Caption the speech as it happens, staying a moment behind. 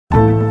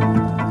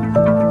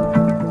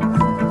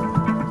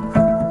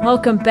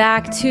Welcome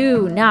back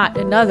to Not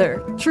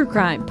Another True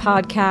Crime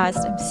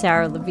Podcast. I'm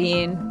Sarah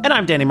Levine. And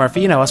I'm Danny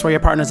Murphy. You know us, we're your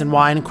partners in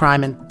wine,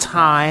 crime, and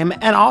time.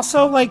 And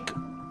also,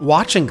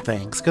 watching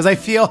things. Because I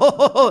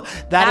feel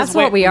that's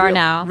what we are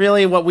now.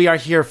 Really what we are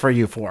here for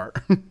you for.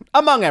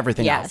 Among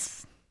everything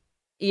else.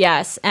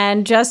 Yes.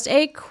 And just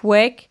a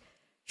quick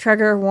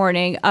trigger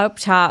warning up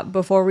top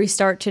before we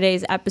start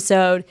today's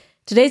episode.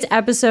 Today's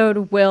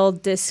episode will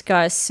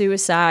discuss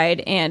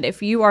suicide. And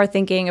if you are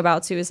thinking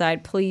about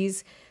suicide,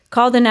 please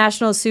call the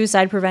National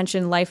Suicide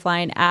Prevention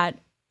Lifeline at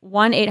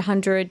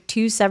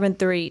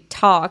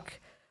 1-800-273-TALK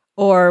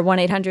or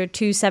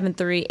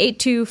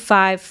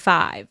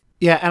 1-800-273-8255.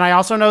 Yeah, and I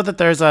also know that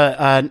there's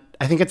I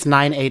think it's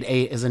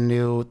 988 is a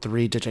new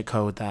 3-digit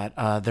code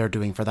that they're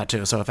doing for that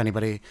too. So if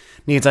anybody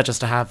needs that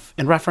just to have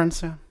in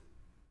reference, yeah.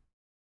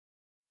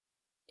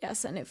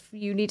 Yes, and if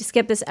you need to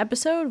skip this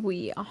episode,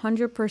 we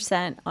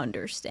 100%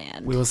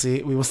 understand. We will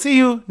see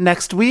you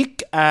next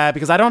week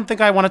because I don't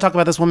think I want to talk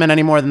about this woman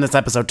any more than this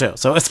episode too.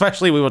 So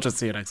especially we will just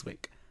see you next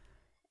week.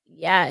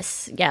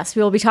 Yes.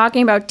 We will be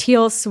talking about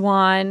Teal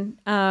Swan.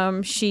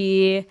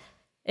 She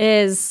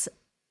is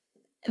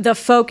the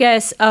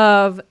focus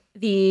of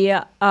the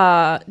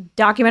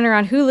documentary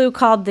on Hulu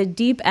called The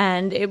Deep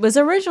End. It was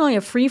originally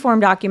a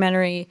freeform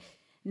documentary.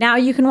 Now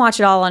you can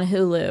watch it all on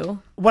Hulu.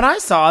 When I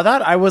saw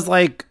that, I was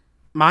like,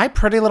 My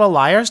Pretty Little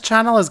Liars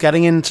channel is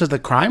getting into the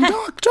crime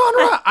doc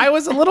genre? I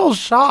was a little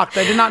shocked.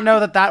 I did not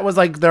know that was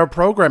like their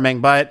programming,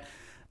 but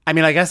I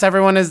mean, I guess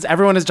everyone is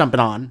jumping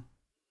on.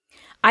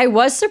 I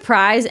was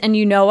surprised, and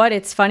you know what?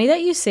 It's funny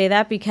that you say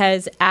that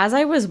because as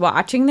I was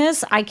watching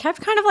this, I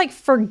kept kind of like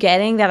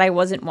forgetting that I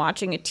wasn't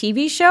watching a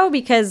TV show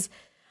because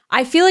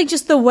I feel like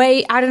just the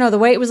way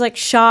it was like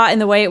shot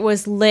and the way it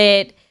was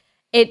lit,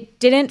 it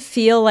didn't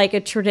feel like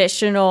a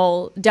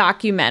traditional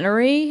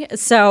documentary.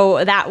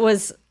 So that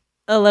was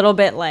a little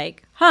bit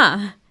like,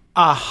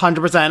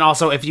 100%.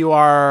 Also, if you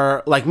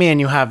are like me and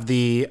you have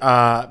the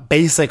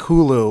basic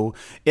Hulu,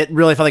 it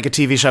really felt like a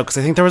TV show because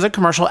I think there was a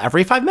commercial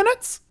every 5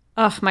 minutes.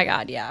 Oh my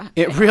God, yeah.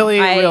 It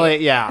really,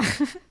 yeah.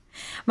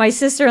 My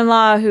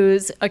sister-in-law,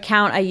 whose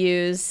account I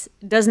use,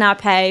 does not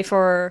pay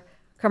for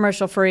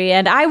commercial free,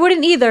 and I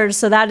wouldn't either,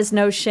 so that is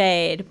no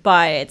shade,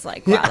 but it's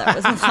like, wow, that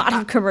was a lot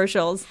of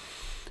commercials.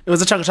 It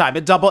was a chunk of time.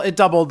 It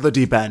doubled the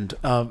deep end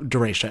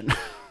duration.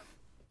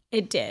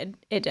 It did.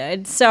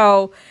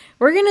 So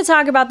we're going to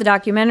talk about the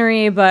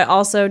documentary, but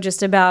also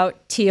just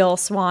about Teal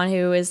Swan,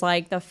 who is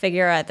like the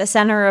figure at the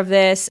center of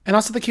this. And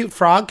also the cute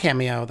frog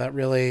cameo that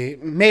really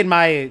made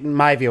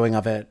my viewing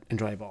of it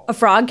enjoyable. A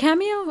frog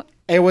cameo?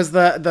 It was for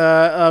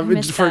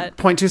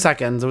 0.2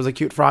 seconds. It was a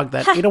cute frog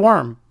that ate a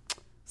worm.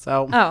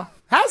 So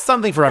has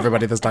something for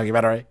everybody, this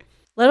documentary.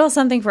 Little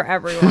something for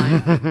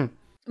everyone.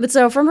 But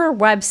so from her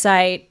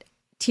website,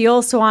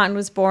 Teal Swan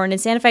was born in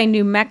Santa Fe,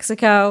 New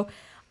Mexico,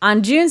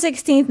 on June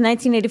 16th,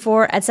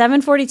 1984 at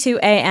 7:42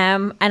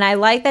 a.m. And I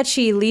like that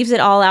she leaves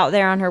it all out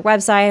there on her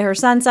website, her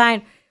sun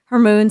sign, her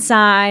moon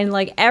sign,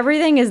 like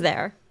everything is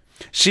there.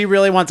 She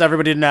really wants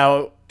everybody to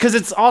know, because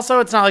it's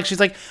not like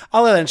she's like,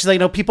 and she's like,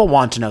 no, people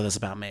want to know this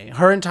about me.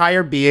 Her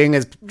entire being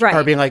is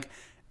her being like,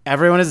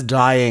 everyone is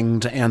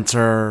dying to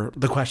answer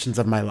the questions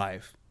of my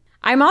life.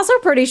 I'm also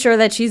pretty sure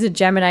that she's a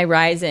Gemini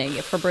rising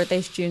if her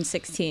birthday's June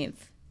 16th.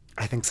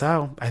 I think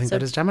so. I think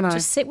that is Gemini.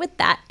 Just sit with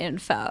that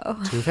info.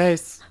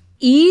 Two-Face.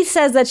 E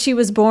says that she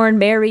was born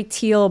Mary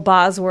Teal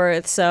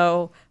Bosworth.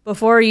 So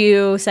before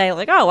you say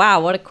like, oh,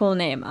 wow, what a cool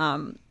name.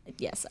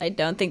 Yes, I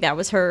don't think that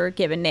was her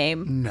given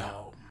name.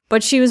 No.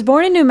 But she was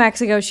born in New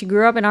Mexico. She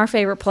grew up in our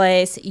favorite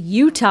place,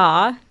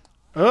 Utah.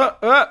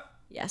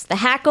 Yes, the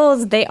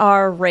Hackles, they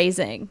are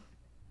raising.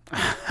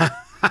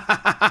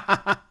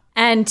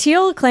 And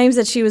Teal claims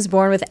that she was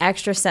born with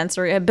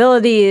extrasensory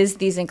abilities.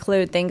 These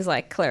include things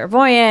like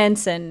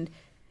clairvoyance and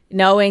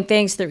knowing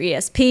things through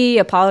ESP.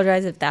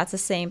 Apologize if that's the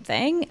same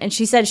thing. And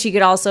she said she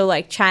could also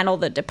like channel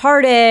the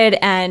departed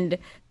and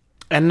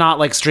not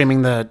like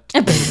streaming the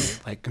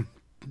like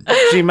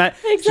she might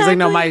exactly. She's like,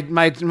 no, my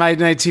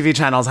TV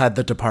channels had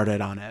The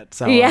Departed on it.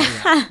 So yeah.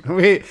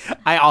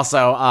 I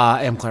also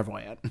am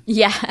clairvoyant.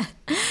 Yeah.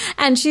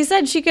 And she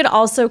said she could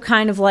also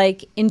kind of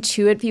like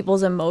intuit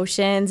people's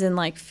emotions and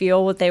like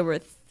feel what they were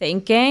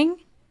thinking.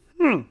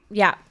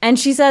 Yeah. And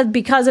she said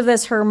because of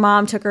this, her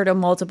mom took her to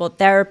multiple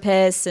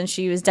therapists and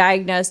she was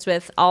diagnosed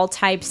with all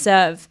types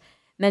of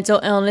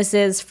mental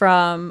illnesses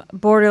from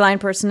borderline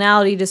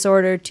personality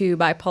disorder to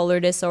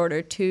bipolar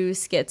disorder to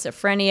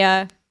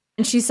schizophrenia.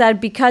 And she said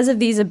because of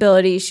these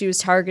abilities, she was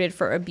targeted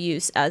for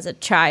abuse as a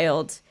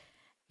child.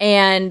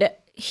 And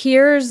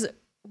here's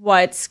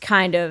what's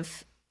kind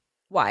of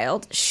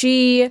wild.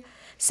 She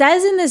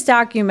says in this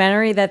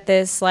documentary that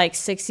this like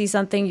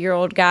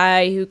 60-something-year-old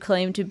guy who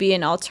claimed to be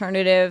an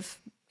alternative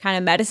kind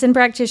of medicine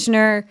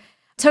practitioner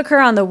took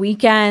her on the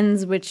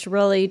weekends, which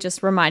really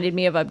just reminded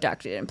me of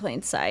Abducted in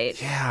Plain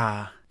Sight.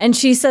 Yeah. And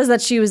she says that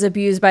she was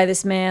abused by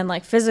this man,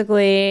 like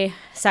physically,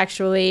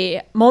 sexually,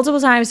 multiple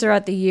times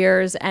throughout the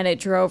years, and it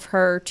drove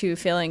her to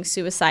feeling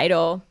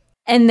suicidal.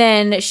 And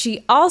then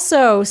she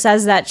also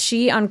says that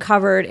she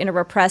uncovered in a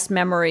repressed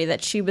memory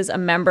that she was a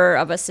member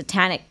of a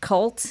satanic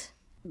cult.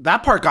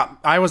 That part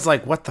I was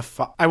like, what the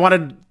fuck? I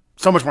wanted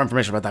so much more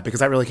information about that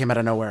because that really came out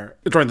of nowhere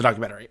during the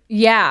documentary.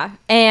 Yeah.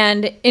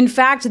 And in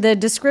fact, the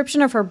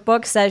description of her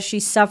book says she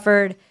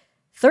suffered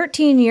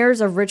 13 years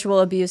of ritual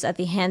abuse at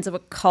the hands of a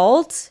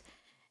cult.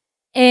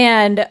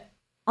 And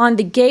on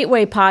the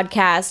Gateway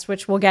podcast,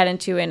 which we'll get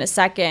into in a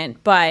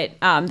second, but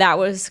that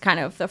was kind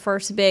of the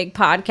first big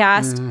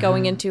podcast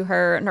going into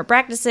her and her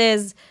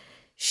practices.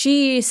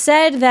 She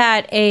said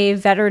that a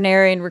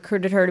veterinarian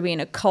recruited her to be in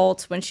a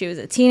cult when she was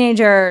a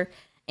teenager,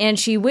 and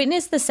she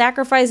witnessed the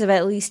sacrifice of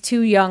at least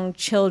 2 young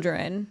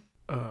children.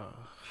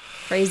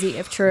 Crazy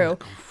if true.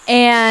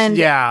 And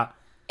yeah.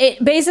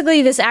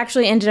 Basically, this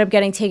actually ended up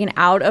getting taken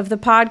out of the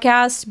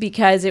podcast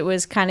because it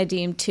was kind of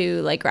deemed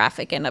too like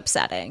graphic and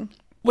upsetting.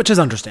 Which is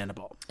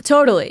understandable.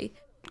 Totally.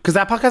 Because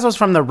that podcast was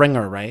from The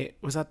Ringer, right?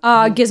 Was that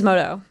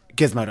Gizmodo?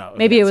 Gizmodo.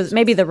 Maybe it was.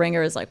 Maybe The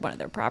Ringer is like one of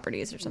their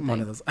properties or something.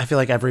 One of those. I feel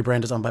like every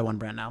brand is owned by one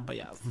brand now, but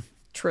yeah.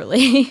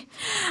 Truly.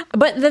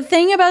 But the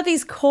thing about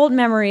these cold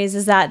memories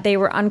is that they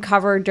were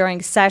uncovered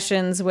during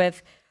sessions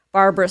with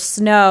Barbara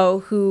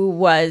Snow, who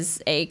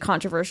was a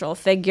controversial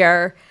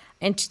figure.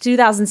 In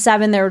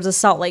 2007, there was a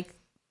Salt Lake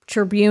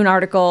Tribune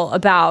article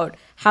about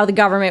how the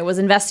government was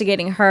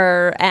investigating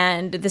her.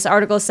 And this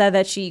article said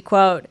that she,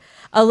 quote,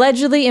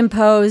 allegedly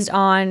imposed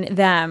on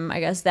them, I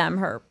guess them,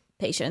 her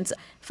patients,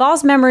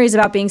 false memories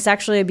about being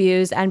sexually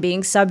abused and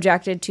being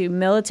subjected to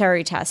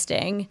military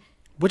testing.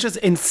 Which is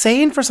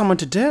insane for someone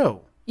to do.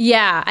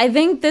 Yeah, I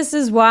think this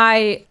is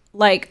why,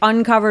 like,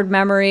 uncovered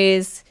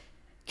memories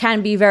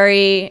can be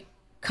very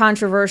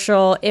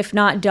controversial if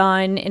not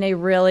done in a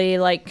really,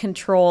 like,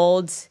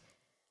 controlled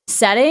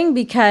setting,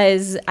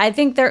 because I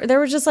think there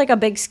was just, like, a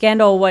big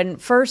scandal when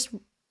first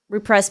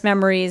repressed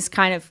memories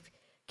kind of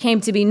came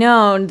to be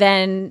known.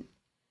 Then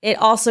it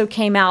also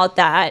came out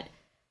that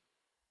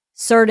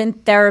certain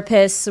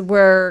therapists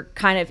were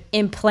kind of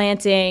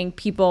implanting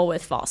people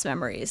with false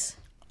memories.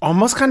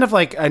 Almost kind of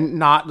like,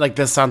 not like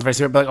this sounds very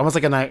serious, but like almost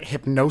like in a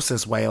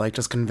hypnosis way, like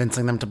just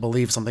convincing them to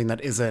believe something that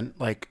isn't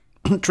like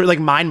true, like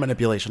mind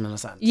manipulation in a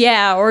sense.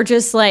 Yeah, or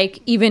just like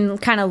even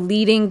kind of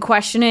leading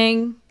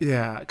questioning.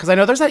 Yeah, because I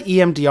know there's that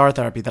EMDR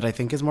therapy that I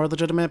think is more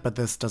legitimate, but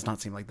this does not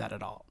seem like that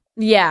at all.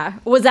 Yeah.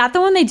 Was that the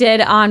one they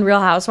did on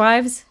Real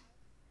Housewives?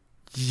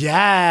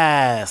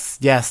 Yes.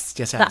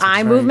 The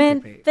eye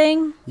movement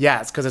thing?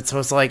 Yes, because it's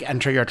supposed to like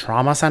enter your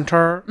trauma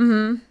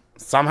center.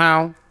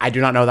 Somehow. I do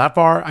not know that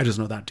far. I just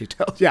know that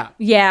detail. Yeah.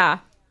 Yeah.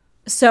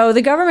 So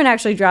the government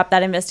actually dropped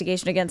that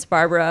investigation against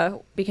Barbara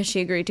because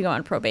she agreed to go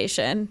on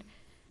probation.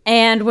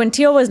 And when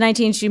Teal was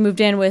 19, she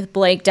moved in with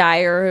Blake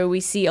Dyer, who we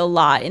see a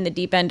lot in the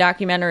Deep End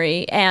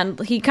documentary. And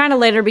he kind of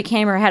later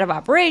became her head of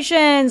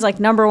operations, like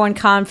 #1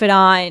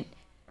 confidant,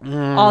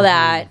 all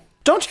that.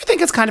 Don't you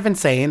think it's kind of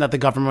insane that the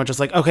government was just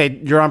like, okay,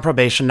 you're on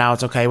probation now,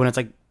 it's okay, when it's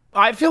like,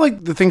 I feel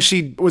like the thing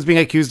she was being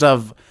accused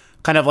of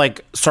kind of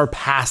like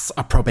surpass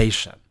a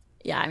probation.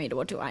 Yeah, I mean,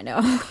 what do I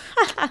know?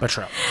 But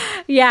true.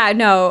 Yeah,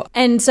 no.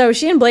 And so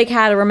she and Blake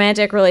had a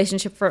romantic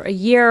relationship for a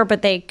year,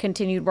 but they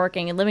continued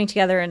working and living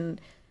together. And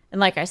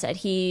like I said,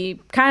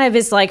 he kind of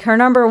is like her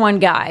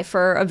 #1 guy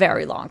for a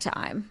very long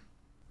time.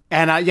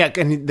 And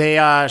and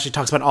they she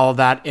talks about all of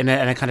that in it,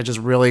 and it kind of just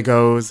really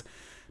goes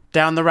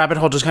down the rabbit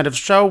hole, just kind of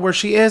show where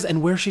she is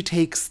and where she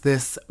takes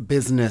this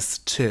business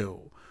to.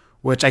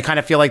 Which I kind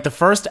of feel like the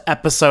first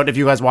episode, if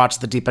you guys watch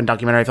the Deep End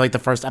documentary, I feel like the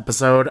first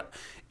episode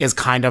is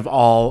kind of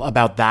all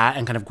about that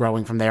and kind of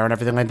growing from there and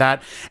everything like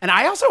that. And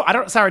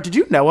Sarah, did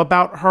you know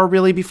about her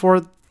really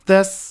before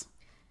this?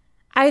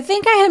 I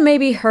think I had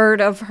maybe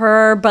heard of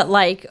her, but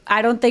like,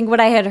 I don't think what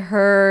I had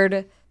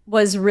heard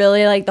was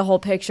really like the whole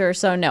picture.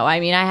 So no,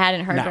 I mean, I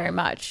hadn't heard very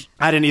much.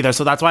 I didn't either.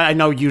 So that's why I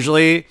know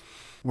usually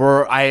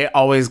I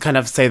always kind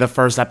of say the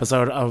first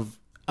episode of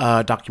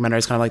documentary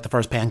is kind of like the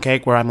first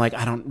pancake, where I'm like,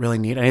 I don't really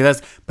need any of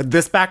this. But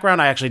this background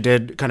I actually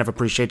did kind of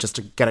appreciate, just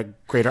to get a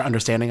greater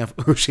understanding of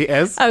who she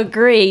is.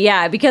 Agree,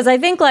 yeah. Because I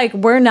think like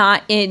we're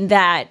not in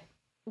that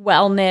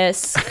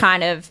wellness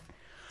kind of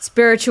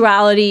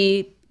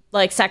spirituality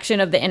like section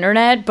of the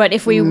internet. But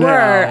if we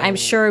were, I'm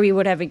sure we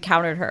would have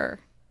encountered her.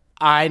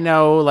 I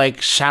know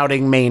like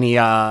shouting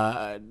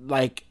mania,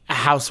 like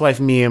housewife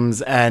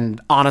memes,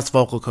 and Honest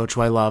Vocal Coach,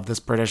 who I love, this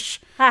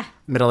British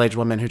middle-aged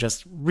woman who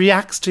just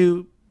reacts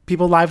to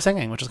people live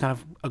singing, which is kind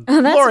of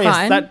glorious.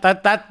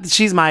 That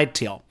she's my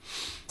Teal.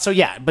 So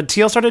yeah, but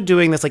Teal started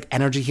doing this like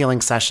energy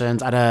healing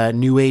sessions at a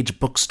new age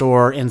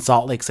bookstore in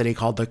Salt Lake City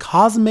called the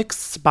Cosmic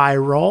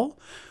Spiral,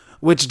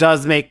 which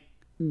does make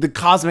the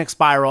Cosmic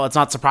Spiral. It's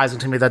not surprising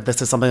to me that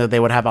this is something that they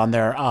would have on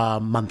their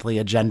monthly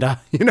agenda.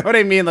 You know what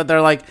I mean? That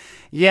they're like,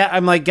 yeah,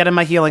 I'm like getting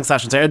my healing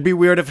sessions. It'd be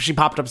weird if she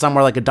popped up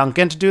somewhere like a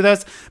Dunkin' to do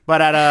this,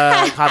 but at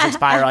a Cosmic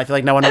Spiral, I feel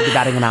like no one would be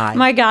batting an eye.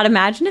 My God,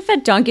 imagine if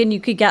at Dunkin' you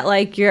could get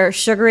like your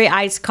sugary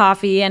iced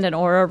coffee and an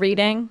aura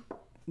reading.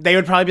 They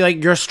would probably be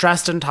like, you're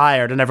stressed and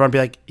tired. And everyone would be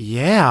like,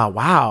 yeah,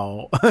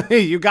 wow,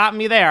 you got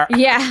me there.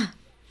 Yeah.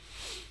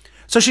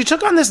 So she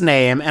took on this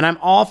name, and I'm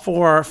all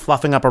for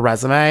fluffing up a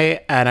resume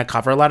and a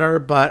cover letter,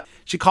 but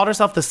she called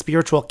herself the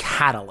Spiritual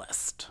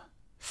Catalyst.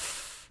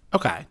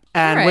 Okay.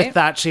 And All right. with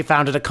that, she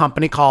founded a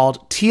company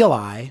called Teal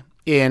Eye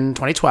in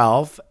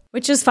 2012.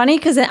 Which is funny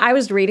because I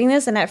was reading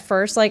this and at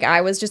first, like,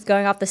 I was just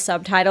going off the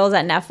subtitles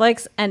at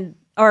Netflix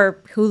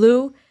or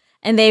Hulu,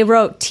 and they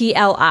wrote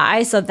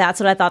TLI, so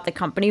that's what I thought the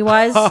company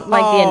was, like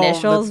the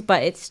initials,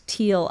 but it's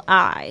Teal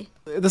Eye.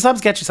 The subs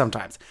get you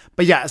sometimes.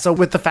 But yeah, so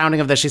with the founding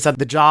of this, she said,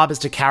 the job is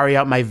to carry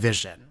out my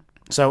vision.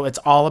 So it's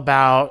all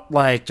about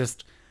like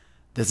just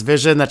this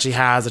vision that she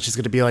has, that she's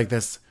going to be like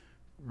this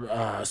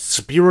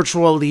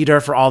spiritual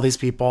leader for all these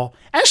people.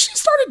 And she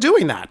started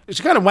doing that.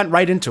 She kind of went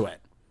right into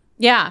it.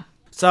 Yeah.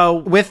 So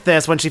with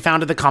this, when she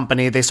founded the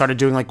company, they started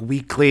doing like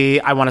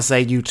weekly, I want to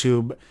say,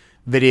 YouTube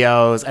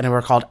videos, and they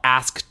were called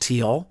Ask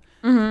Teal.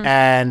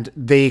 And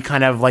they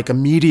kind of like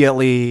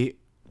immediately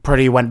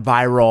pretty went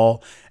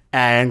viral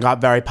and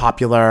got very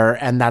popular.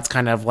 And that's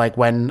kind of like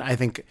when I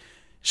think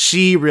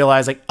she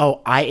realized like,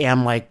 oh, I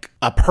am like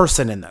a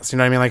person in this. You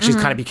know what I mean? Like she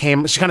kind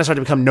of started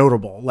to become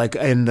notable like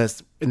in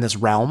this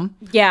realm.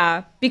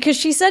 Yeah. Because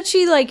she said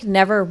she like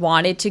never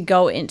wanted to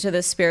go into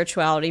the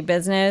spirituality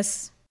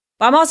business.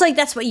 But I'm also like,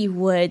 that's what you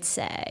would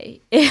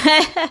say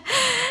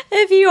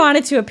if you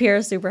wanted to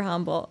appear super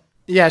humble.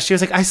 Yeah, she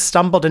was like, I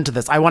stumbled into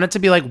this. I wanted to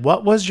be like,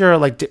 what was your,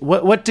 like,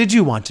 what did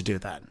you want to do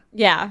then?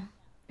 Yeah.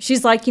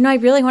 She's like, I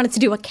really wanted to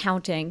do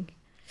accounting.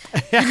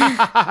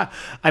 I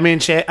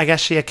mean, I guess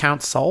she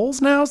accounts souls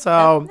now,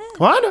 so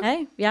what?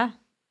 Hey, yeah.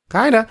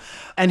 Kinda.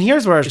 And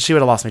here's where she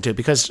would have lost me too,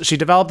 because she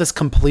developed this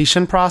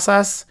completion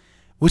process,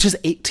 which is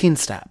 18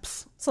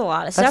 steps. It's a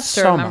lot of That's steps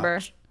to so remember.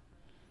 much.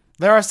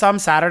 There are some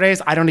Saturdays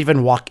I don't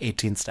even walk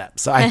 18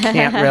 steps, so I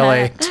can't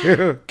really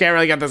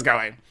get this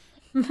going.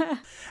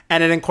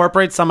 And it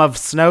incorporates some of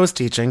Snow's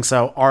teaching,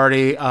 so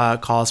Artie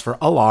calls for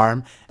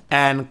alarm,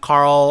 and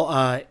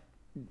Carl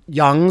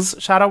Jung's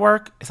shadow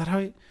work. Is that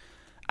how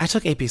I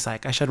took AP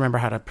Psych. I should remember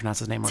how to pronounce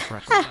his name more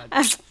correctly.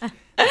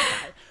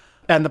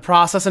 And the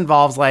process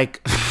involves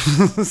like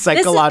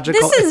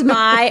psychological. This is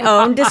my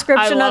own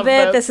description of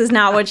it. This is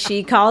not what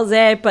she calls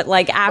it, but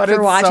like after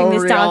it's watching so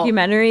this real.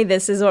 documentary,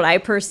 this is what I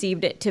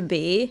perceived it to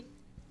be.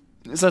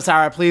 So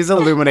Sarah, please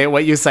illuminate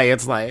what you say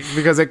it's like,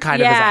 because it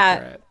kind of is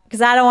accurate.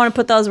 Because I don't want to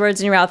put those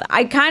words in your mouth.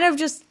 I kind of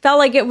just felt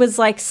like it was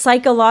like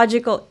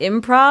psychological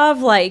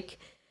improv. Like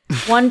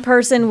one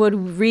person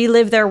would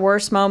relive their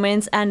worst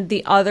moments and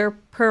the other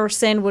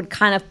person would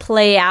kind of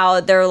play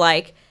out their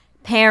like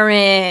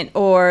parent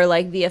or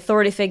like the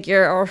authority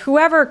figure or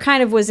whoever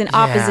kind of was in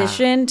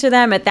opposition to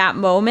them at that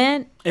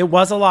moment. It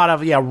was a lot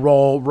of,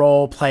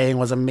 role playing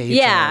was a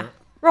major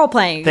role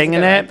playing thing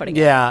in it.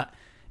 Yeah.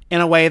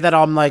 In a way that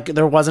I'm like,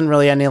 there wasn't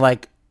really any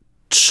like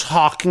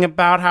talking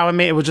about how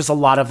it was just a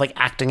lot of like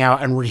acting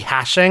out and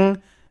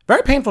rehashing.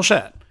 Very painful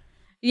shit.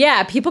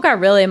 Yeah, people got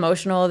really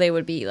emotional. They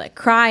would be like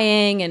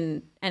crying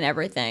and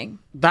everything.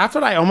 That's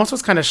what I almost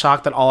was kind of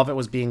shocked that all of it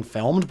was being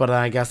filmed, but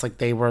I guess like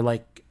they were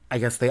like, I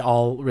guess they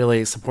all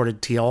really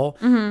supported Teal.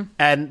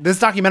 And this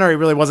documentary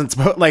really wasn't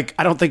supposed, like,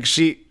 I don't think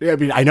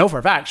I know for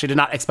a fact she did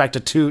not expect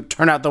it to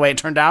turn out the way it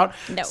turned out.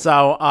 No.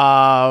 So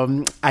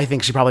I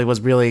think she probably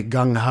was really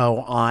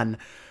gung-ho on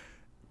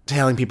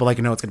telling people like,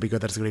 it's going to be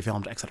good, that it's going to be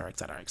filmed, et cetera, et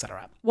cetera, et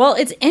cetera. Well,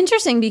 it's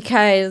interesting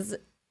because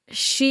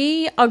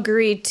she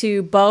agreed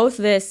to both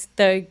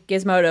the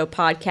Gizmodo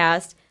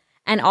podcast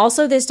and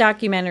also this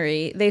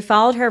documentary. They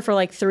followed her for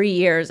like 3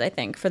 years, I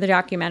think, for the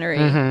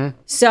documentary.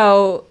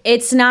 So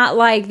it's not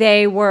like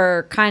they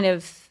were kind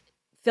of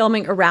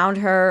filming around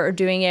her or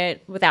doing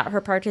it without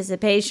her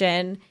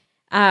participation.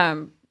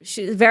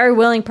 She's a very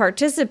willing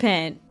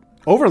participant.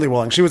 Overly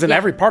willing. She was in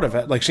every part of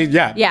it. Like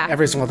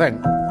every single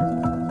thing.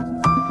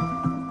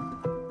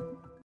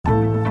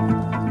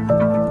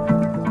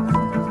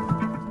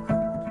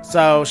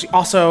 So she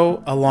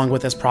also, along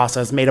with this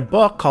process, made a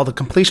book called The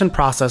Completion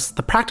Process,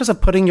 The Practice of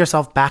Putting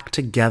Yourself Back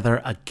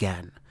Together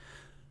Again.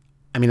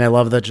 I mean, I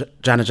love the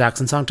Janet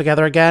Jackson song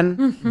Together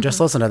Again. Just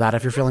listen to that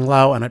if you're feeling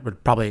low, and it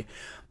would probably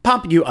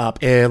pump you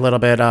up in a little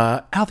bit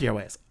healthier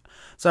ways.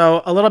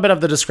 So a little bit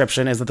of the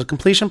description is that the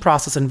completion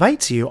process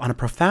invites you on a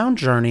profound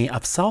journey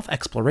of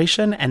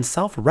self-exploration and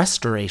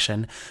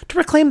self-restoration to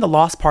reclaim the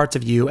lost parts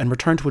of you and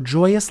return to a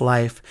joyous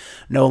life,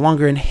 no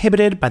longer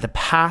inhibited by the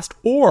past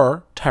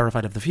or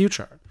terrified of the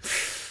future.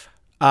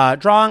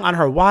 Drawing on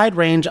her wide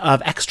range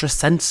of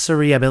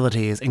extrasensory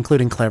abilities,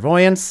 including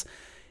clairvoyance,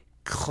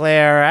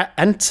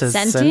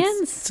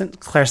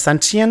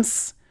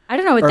 clairsentience? I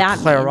don't know what that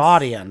means.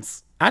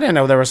 Clairaudience. I didn't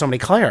know there were so many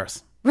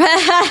Claires.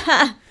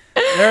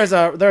 There's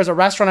a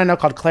restaurant I know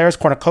called Claire's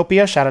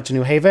Cornucopia. Shout out to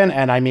New Haven,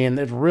 and I mean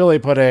it's really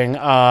putting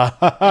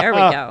there we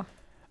go,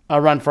 a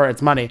run for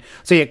its money.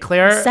 So yeah,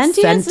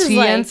 Sentience is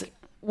like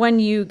when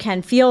you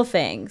can feel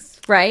things,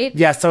 right?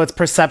 Yeah, so it's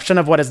perception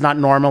of what is not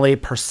normally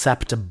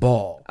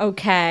perceptible.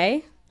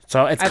 Okay.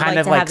 So it's kind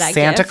of like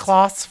Santa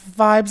Claus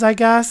vibes, I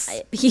guess.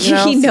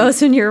 He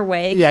knows when you're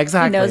awake. Yeah,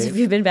 exactly. He knows if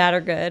you've been bad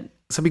or good.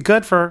 So be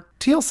good for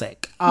Teal's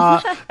sake.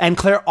 And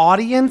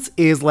clairaudience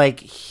is like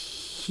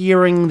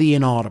hearing the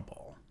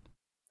inaudible.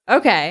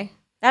 Okay.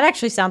 That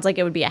actually sounds like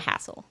it would be a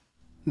hassle.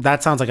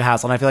 That sounds like a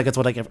hassle, and I feel like it's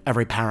what like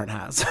every parent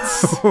has.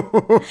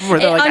 Where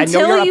they're like,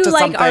 until I know you're you up to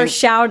like something. are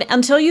shouting,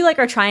 until you like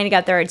are trying to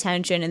get their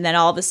attention, and then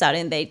all of a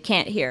sudden they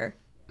can't hear.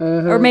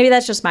 Or maybe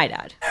that's just my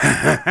dad.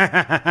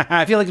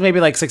 I feel like maybe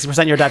like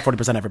 60% your dad,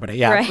 40% everybody.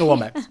 Yeah, Right. a little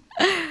mix.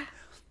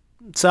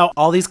 So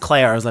all these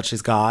Claires that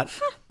she's got,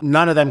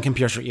 none of them can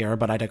pierce your ear,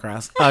 but I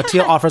digress.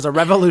 Teal offers a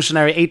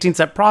revolutionary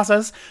 18-step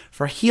process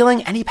for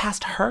healing any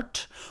past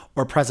hurt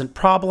or present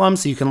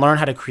problems so you can learn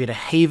how to create a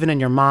haven in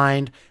your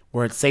mind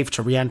where it's safe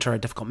to re-enter a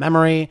difficult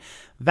memory,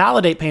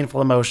 validate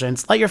painful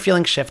emotions, let your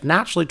feelings shift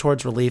naturally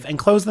towards relief, and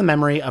close the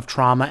memory of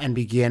trauma and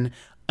begin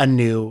a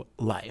new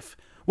life.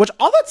 Which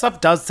all that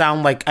stuff does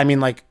sound like, I mean,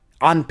 like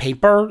on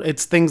paper,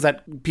 it's things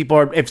that people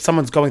are, if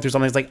someone's going through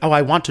something, it's like, oh,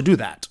 I want to do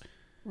that.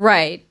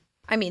 Right.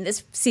 I mean,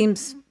 this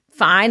seems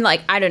fine.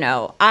 Like, I don't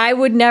know. I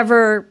would not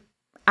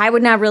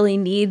really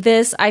need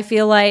this, I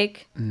feel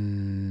like.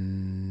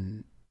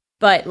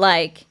 But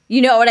like,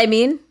 you know what I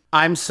mean?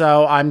 I'm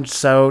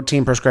so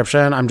team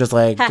prescription. I'm just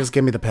like, just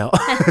give me the pill.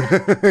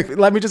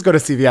 Let me just go to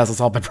CVS and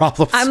solve my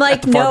problems. I'm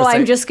like, no,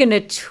 I'm just going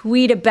to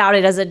tweet about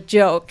it as a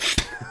joke.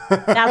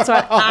 That's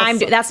what I'm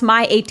doing. That's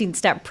my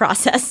 18-step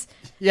process.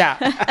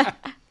 Yeah.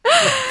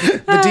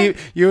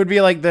 You would be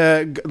like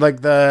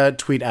the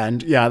tweet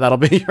end. Yeah, that'll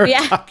be your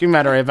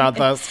documentary about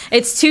this.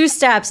 It's 2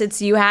 steps. It's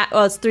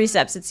 3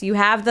 steps. It's you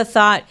have the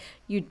thought,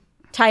 you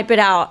type it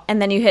out,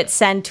 and then you hit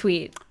send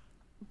tweet.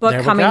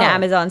 Book coming to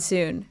Amazon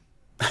soon.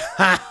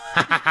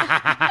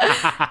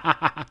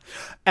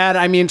 And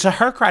I mean, to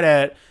her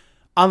credit,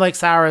 unlike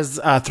Sarah's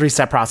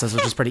 3-step process,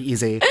 which is pretty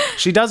easy,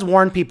 she does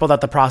warn people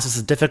that the process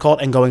is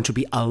difficult and going to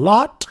be a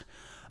lot.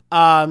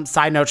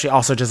 Side note, she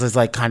also just is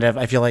like kind of,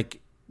 I feel like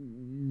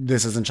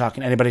this isn't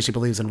shocking to anybody. She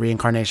believes in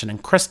reincarnation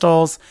and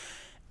crystals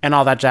and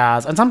all that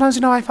jazz. And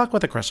sometimes, I fuck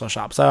with a crystal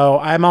shop. So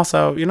I'm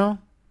also,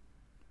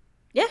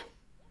 Yeah.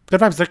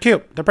 good vibes. They're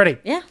cute. They're pretty.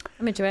 Yeah,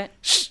 I'm into it.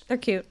 They're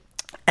cute.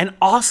 And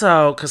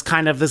also, because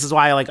kind of this is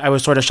why I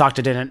was sort of shocked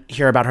I didn't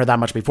hear about her that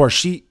much before.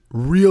 She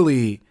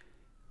really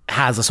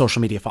has a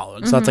social media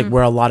following. So that's like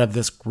where a lot of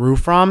this grew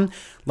from.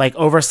 Like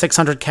over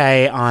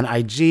 600K on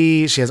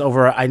IG. She has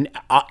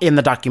in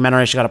the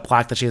documentary, she got a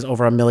plaque that she has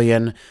over 1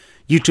 million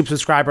YouTube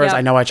subscribers. Yep.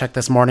 I know I checked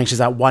this morning.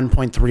 She's at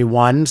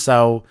 1.31.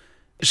 So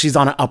she's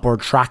on an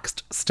upward track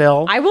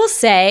still. I will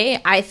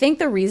say, I think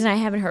the reason I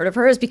haven't heard of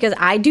her is because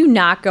I do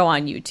not go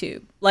on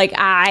YouTube. Like,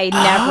 I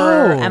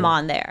never am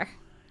on there.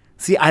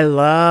 See, I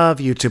love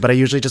YouTube, but I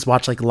usually just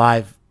watch like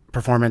live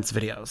performance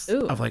videos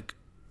of like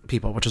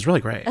people, which is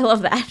really great. I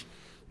love that.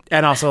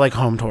 And also like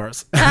home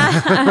tours.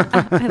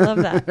 I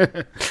love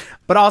that.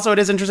 But also it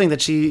is interesting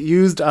that she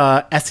used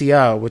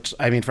SEO, which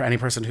I mean, for any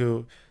person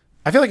who,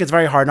 I feel like it's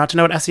very hard not to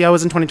know what SEO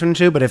is in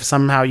 2022, but if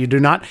somehow you do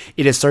not,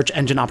 it is search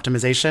engine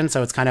optimization.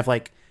 So it's kind of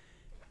like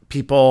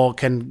she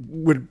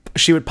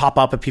would pop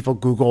up if people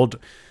Googled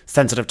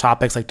sensitive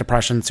topics like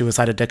depression,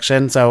 suicide,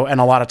 addiction. So,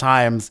 and a lot of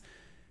times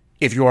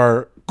if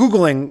you're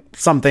Googling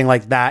something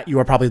like that, you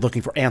are probably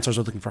looking for answers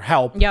or looking for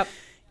help. Yep.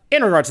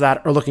 In regards to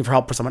that, or looking for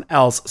help for someone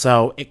else.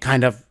 So it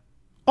kind of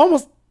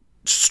almost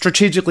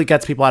strategically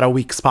gets people at a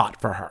weak spot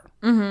for her.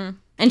 Mm-hmm.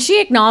 And she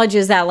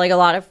acknowledges that like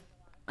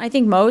I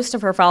think most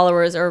of her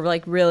followers are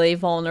like really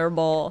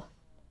vulnerable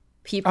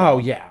people. Oh,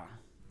 yeah.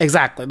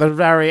 Exactly.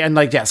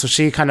 They're so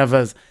she kind of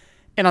is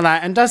in on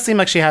that and does seem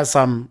like she has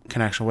some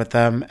connection with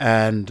them.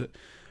 And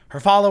her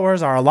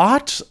followers are a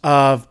lot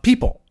of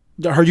people.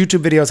 Her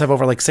YouTube videos have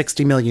over like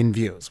 60 million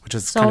views, which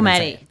is so kind of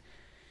many. insane.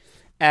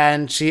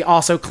 And she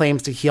also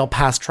claims to heal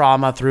past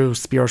trauma through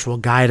spiritual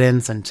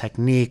guidance and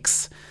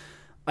techniques.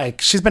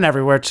 Like, she's been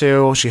everywhere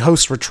too. She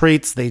hosts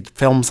retreats. They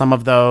film some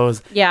of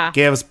those. Yeah.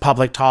 Gives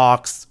public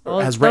talks.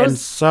 Has written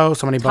so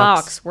many books.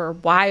 Talks were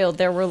wild.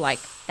 There were like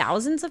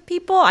thousands of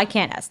people. I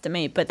can't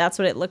estimate, but that's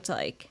what it looked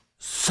like.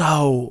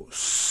 So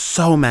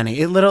many.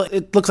 It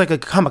looks like a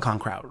Comic-Con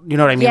crowd. You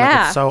know what I mean? Yeah,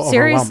 like it's so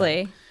seriously.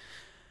 Overwhelming.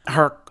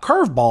 Her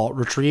curveball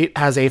retreat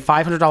has a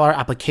 $500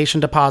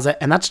 application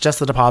deposit, and that's just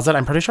the deposit.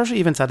 I'm pretty sure she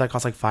even said that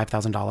costs like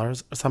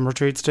 $5,000. Some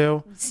retreats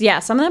do. Yeah,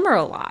 some of them are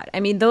a lot. I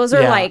mean, those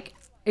are like,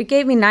 it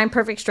gave me 9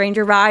 Perfect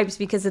Stranger vibes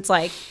because it's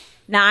like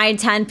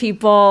 9-10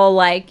 people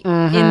like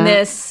in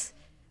this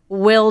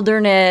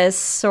wilderness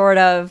sort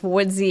of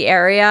woodsy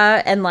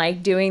area and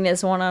like doing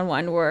this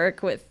one-on-one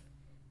work with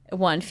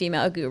one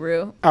female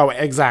guru. Oh,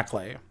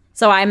 exactly.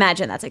 So I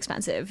imagine that's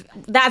expensive.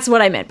 That's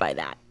what I meant by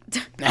that.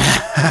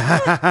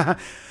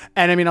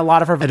 And I mean, a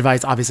lot of her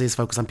advice obviously is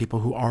focused on people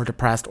who are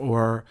depressed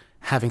or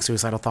having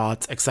suicidal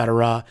thoughts,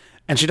 etc.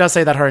 And she does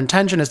say that her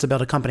intention is to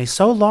build a company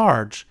so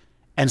large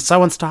and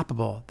so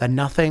unstoppable that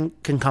nothing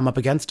can come up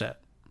against it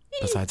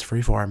besides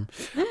freeform.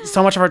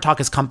 So much of her talk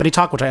is company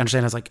talk, which I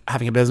understand is like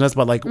having a business,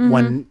 but like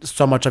when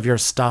so much of your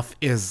stuff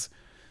is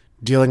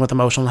dealing with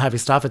emotional heavy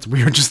stuff, it's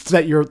weird just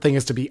that your thing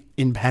is to be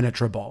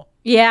impenetrable.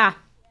 Yeah.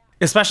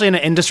 Especially in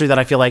an industry that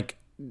I feel like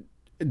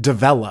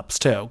develops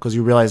too, because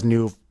you realize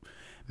new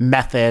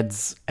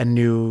methods and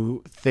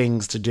new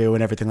things to do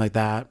and everything like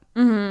that.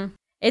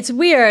 It's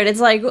weird. It's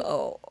like,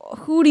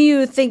 who do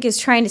you think is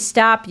trying to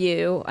stop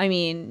you? I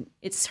mean,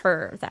 it's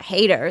the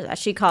haters, as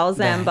she calls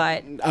them,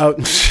 but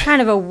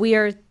kind of a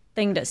weird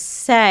thing to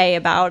say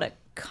about a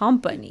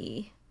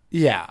company.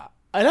 Yeah.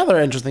 Another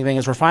interesting thing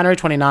is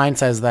Refinery29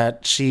 says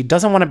that she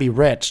doesn't want to be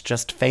rich,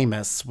 just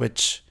famous,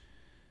 which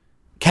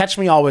catch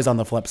me always on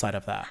the flip side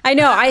of that. I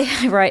know.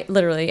 Right,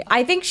 literally.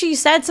 I think she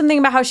said something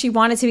about how she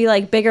wanted to be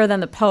like bigger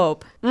than the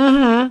Pope.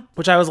 Mm-hmm.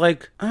 Which I was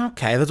like,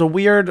 okay, there's a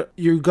weird,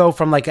 you go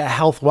from like a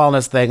health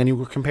wellness thing and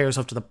you compare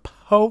yourself to the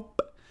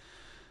Pope.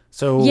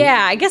 So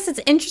yeah, I guess it's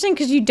interesting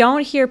because you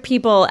don't hear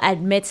people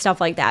admit stuff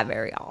like that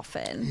very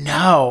often.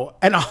 No.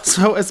 And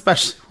also,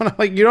 especially when I'm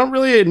like, you don't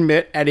really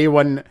admit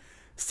anyone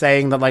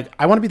saying that, like,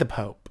 I want to be the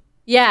Pope.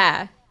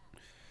 Yeah.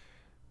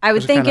 I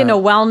would think in a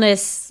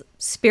wellness,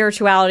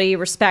 spirituality,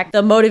 respect,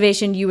 the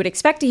motivation you would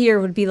expect to hear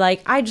would be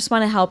like, I just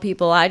want to help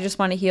people. I just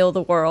want to heal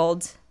the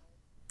world.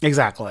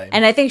 Exactly.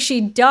 And I think she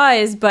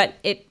does, but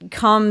it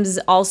comes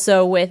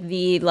also with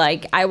the,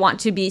 like, I want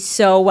to be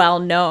so well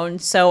known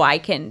so I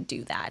can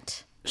do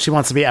that. She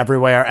wants to be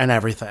everywhere and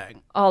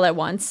everything. All at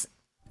once.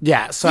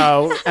 Yeah,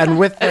 so, and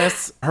with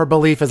this, her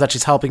belief is that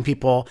she's helping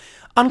people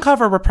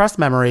uncover repressed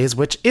memories,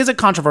 which is a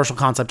controversial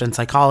concept in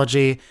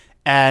psychology.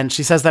 And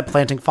she says that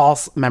planting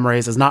false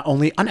memories is not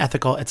only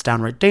unethical, it's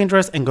downright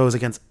dangerous and goes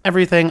against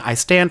everything I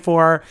stand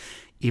for,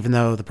 even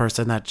though the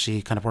person that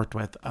she kind of worked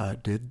with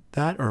did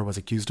that or was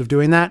accused of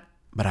doing that.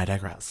 But I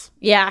digress.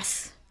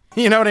 Yes.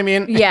 You know what I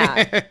mean?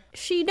 Yeah.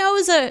 She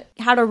knows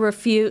how to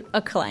refute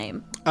a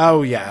claim.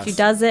 Oh, yes. She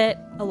does it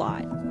a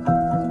lot.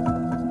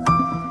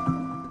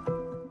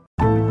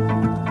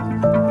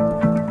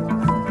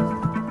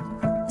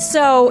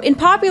 So in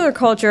popular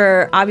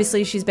culture,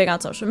 obviously she's big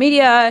on social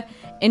media.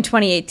 In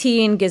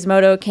 2018,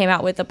 Gizmodo came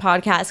out with a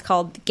podcast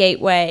called The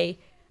Gateway.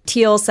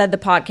 Teal said the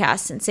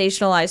podcast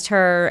sensationalized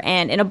her.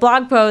 And in a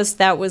blog post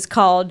that was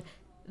called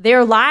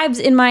Their Lives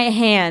in My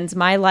Hands,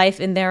 My Life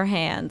in Their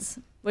Hands,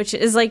 which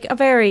is like a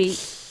very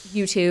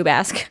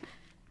YouTube-esque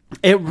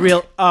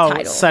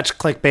title. Such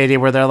clickbaity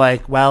where they're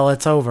like, well,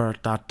 it's over, ...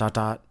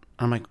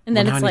 I'm like, and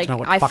then it's like,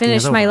 I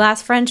finished my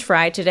last French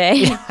fry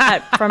today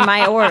from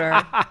my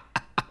order.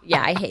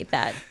 Yeah, I hate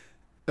that.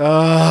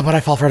 But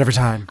I fall for it every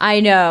time. I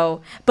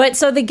know. But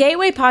so the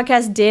Gateway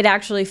podcast did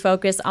actually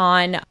focus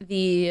on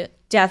the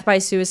death by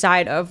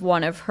suicide of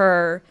one of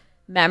her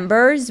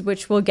members,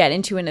 which we'll get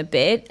into in a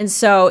bit. And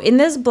so in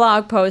this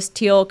blog post,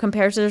 Teal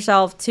compares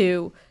herself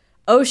to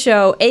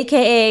Osho,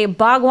 aka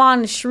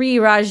Bhagwan Sri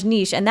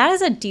Rajneesh. And that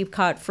is a deep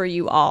cut for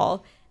you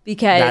all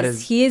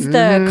because he is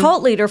the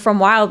cult leader from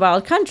Wild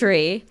Wild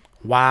Country.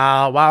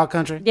 Wow, Wild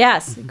Country.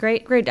 Yes,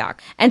 great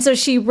doc. And so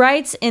she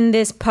writes in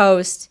this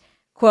post,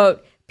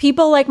 quote,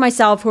 people like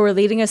myself who are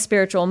leading a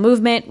spiritual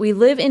movement, we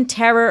live in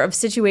terror of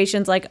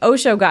situations like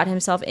Osho got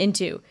himself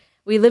into.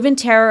 We live in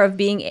terror of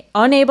being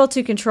unable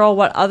to control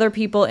what other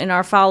people in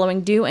our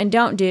following do and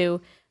don't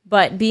do,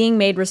 but being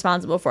made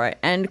responsible for it,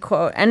 end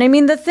quote. And I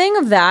mean, the thing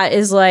of that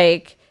is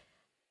like,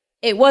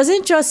 it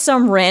wasn't just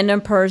some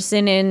random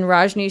person in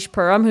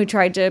Rajneeshpuram who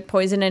tried to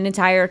poison an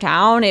entire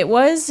town. It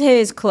was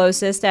his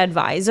closest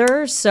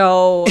advisor,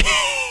 so...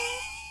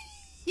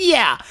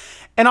 Yeah.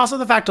 And also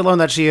the fact alone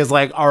that she is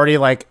like already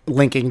like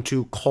linking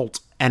to cult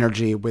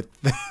energy with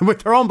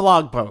her own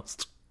blog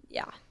post.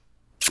 Yeah.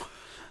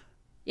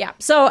 Yeah.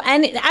 So,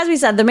 and as we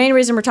said, the main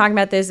reason we're talking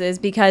about this is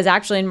because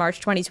actually in March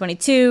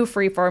 2022,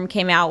 Freeform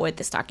came out with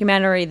this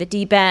documentary, The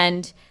Deep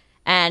End,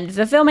 and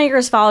the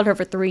filmmakers followed her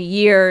for 3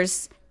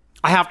 years.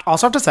 I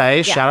also have to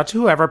say, shout out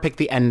to whoever picked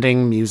the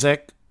ending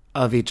music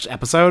of each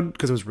episode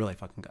because it was really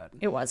fucking good.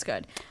 It was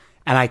good.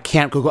 And I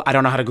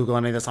don't know how to Google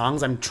any of the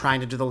songs. I'm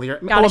trying to do the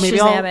lyrics. Gotta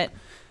Shazam it.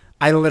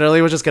 I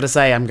literally was just going to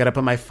say, I'm going to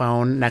put my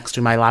phone next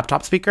to my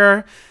laptop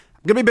speaker.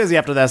 I'm going to be busy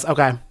after this.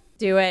 Okay.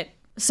 Do it.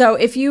 So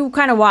if you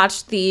kind of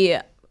watched the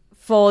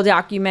full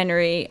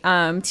documentary,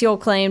 Teal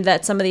claimed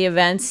that some of the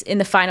events in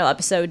the final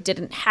episode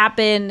didn't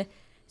happen,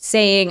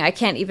 saying, I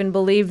can't even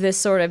believe this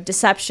sort of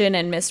deception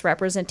and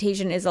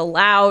misrepresentation is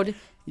allowed.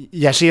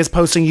 Yeah, she is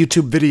posting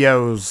YouTube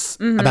videos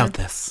about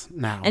this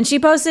now. And she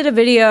posted a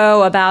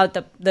video about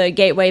the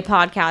Gateway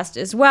podcast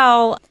as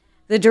well.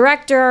 The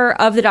director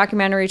of the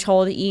documentary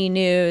told E!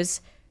 News,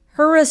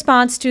 her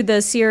response to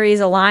the series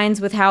aligns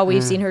with how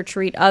we've seen her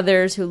treat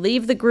others who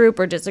leave the group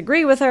or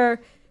disagree with her,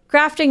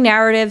 crafting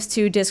narratives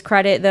to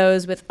discredit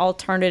those with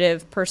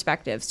alternative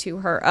perspectives to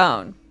her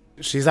own.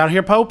 She's out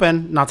here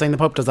poping. Not saying the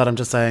Pope does that. I'm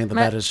just saying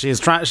that is she is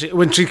trying.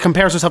 When she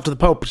compares herself to the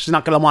Pope, she's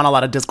not going to want a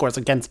lot of discourse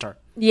against her.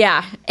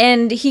 Yeah,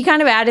 and he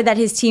kind of added that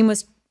his team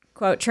was,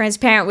 quote,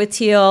 transparent with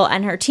Teal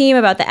and her team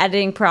about the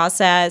editing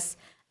process,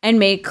 and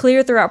made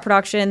clear throughout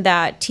production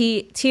that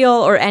Teal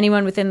or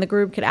anyone within the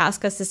group could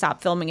ask us to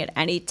stop filming at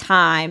any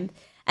time.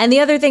 And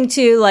the other thing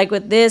too, like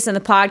with this and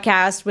the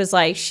podcast, was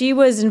like she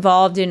was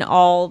involved in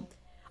all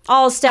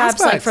steps,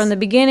 like from the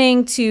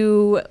beginning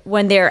to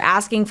when they're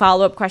asking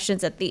follow-up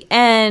questions at the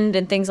end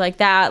and things like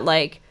that.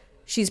 Like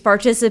she's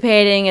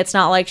participating. It's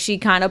not like she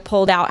kind of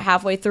pulled out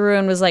halfway through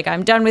and was like,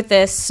 I'm done with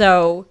this.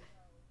 So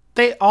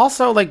they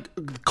also, like,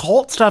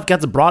 cult stuff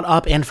gets brought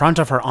up in front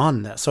of her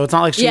on this. So it's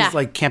not like she's,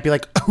 like, can't be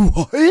like,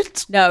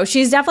 what? No,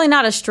 she's definitely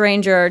not a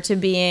stranger to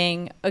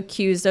being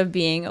accused of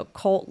being a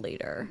cult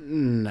leader.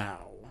 No.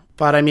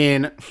 But, I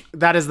mean,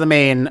 that is the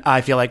main, I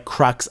feel like,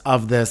 crux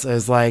of this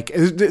is, like,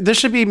 this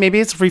should be,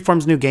 maybe it's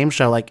Freeform's new game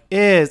show, like,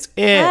 is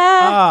it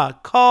a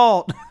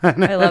cult?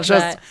 I love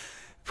that.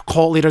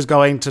 Cult leaders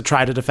going to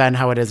try to defend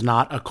how it is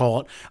not a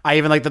cult. I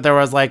even like that there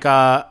was, like,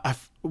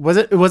 was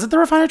it the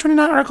Refinery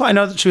 29 article? I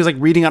know that she was like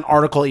reading an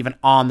article even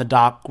on the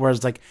doc where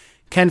it's like,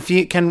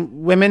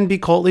 can women be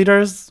cult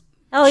leaders?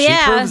 Oh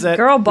yeah,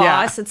 girl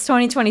boss. Yeah. It's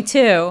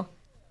 2022.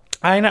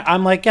 I know.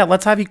 I'm like, yeah,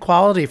 let's have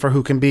equality for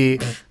who can be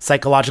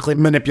psychologically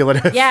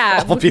manipulative.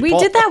 Yeah, we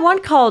did that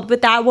one cult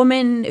with that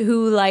woman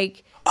who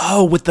like.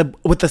 Oh, with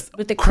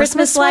the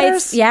Christmas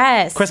lights.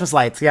 Yes. Christmas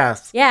lights.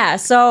 Yes. Yeah.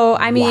 So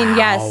I mean,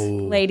 yes,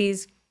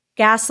 ladies,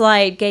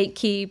 gaslight,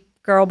 gatekeep,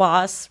 girl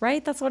boss,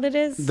 right? That's what it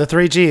is. The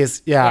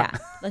 3Gs. Yeah.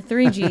 The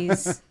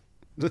 3Gs.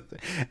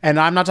 And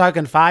I'm not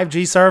talking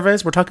 5G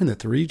service. We're talking the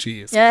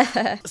 3Gs.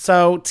 Yeah.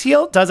 So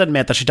Teal does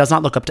admit that she does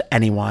not look up to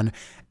anyone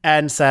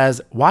and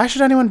says, why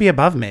should anyone be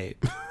above me?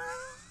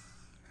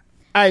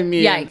 I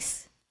mean.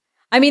 Yikes.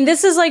 I mean,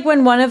 this is like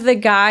when one of the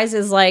guys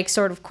is like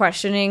sort of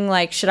questioning,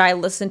 like, should I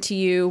listen to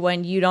you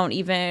when you don't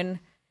even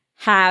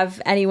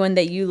have anyone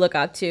that you look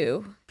up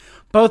to?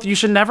 Both, you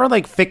should never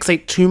like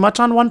fixate too much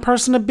on one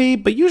person to be,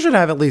 but you should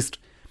have at least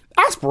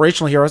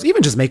aspirational heroes.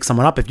 Even just make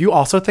someone up if you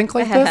also think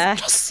like this.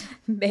 Just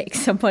make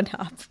someone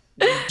up.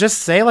 Just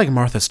say like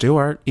Martha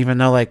Stewart, even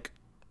though like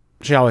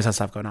she always has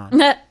stuff going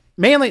on.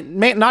 Mainly,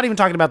 not even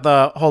talking about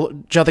the whole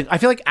jail thing. I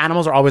feel like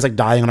animals are always like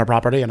dying on her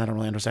property, and I don't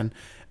really understand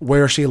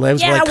where she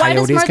lives. Yeah, where, like, why does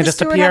coyotes Martha can just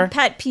Stewart appear. have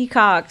pet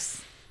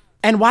peacocks?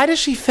 And why does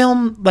she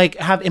film like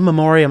have in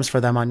memoriams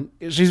for them on?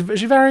 She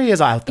very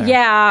is out there.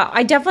 Yeah,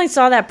 I definitely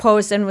saw that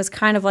post and was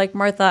kind of like,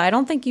 Martha, I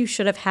don't think you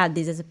should have had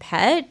these as a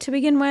pet to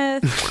begin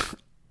with.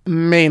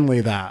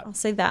 Mainly that. I'll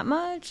say that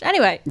much.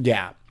 Anyway.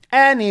 Yeah.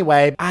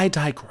 Anyway, I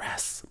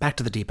digress. Back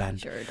to the deep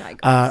end. Sure,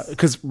 digress.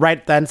 Because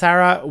right then,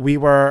 Sarah, we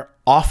were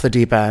off the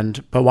deep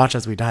end, but watch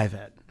as we dive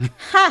in.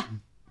 Ha!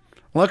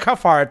 Look how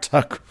far it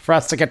took for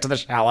us to get to the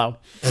shallow.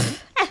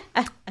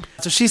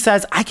 So she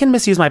says, I can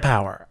misuse my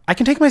power. I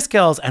can take my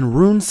skills and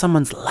ruin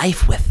someone's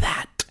life with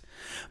that.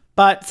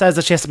 But says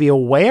that she has to be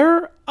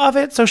aware of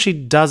it so she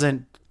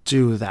doesn't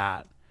do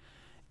that.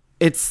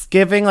 It's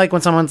giving like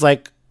when someone's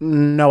like,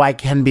 no, I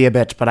can be a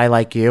bitch, but I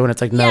like you. And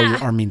it's like, no, you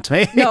are mean to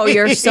me. No,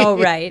 you're so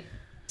right.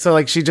 So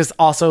like she just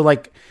also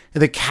like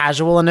the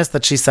casualness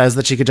that she says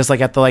that she could just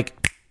like at the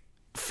like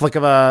flick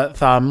of a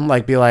thumb,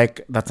 like be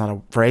like, that's not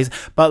a phrase,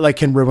 but like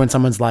can ruin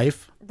someone's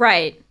life.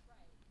 Right.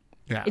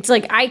 Yeah. It's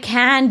like, I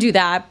can do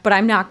that, but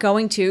I'm not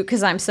going to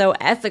because I'm so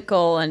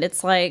ethical. And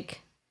it's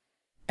like.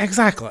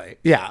 Exactly.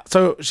 Yeah.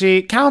 So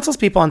she counsels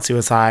people on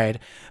suicide,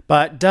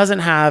 but doesn't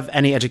have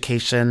any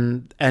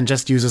education and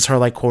just uses her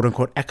like quote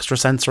unquote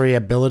extrasensory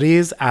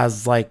abilities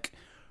as like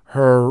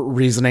her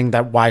reasoning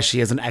that why she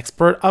is an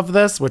expert of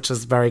this, which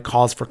is very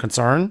cause for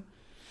concern.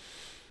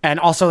 And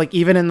also like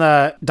even in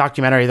the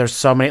documentary, there's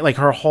so many, like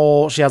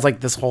she has like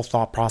this whole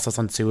thought process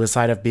on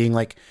suicide of being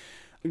like,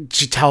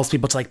 she tells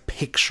people to like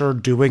picture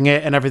doing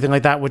it and everything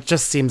like that, which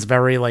just seems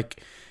very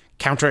like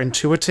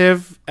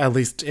counterintuitive, at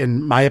least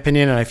in my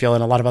opinion. And I feel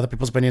in a lot of other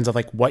people's opinions of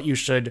like what you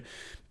should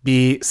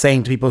be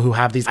saying to people who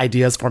have these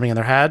ideas forming in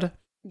their head.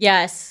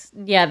 Yes.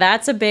 Yeah,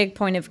 that's a big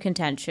point of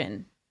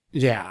contention.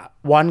 Yeah.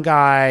 One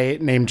guy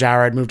named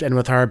Jared moved in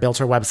with her, built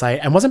her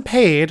website, and wasn't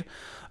paid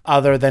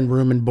other than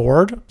room and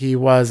board. He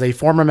was a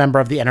former member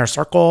of the Inner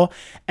Circle.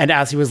 And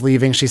as he was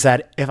leaving, she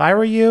said, if I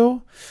were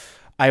you,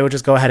 I would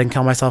just go ahead and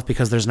kill myself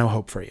because there's no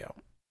hope for you.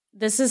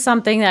 This is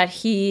something that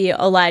he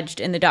alleged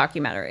in the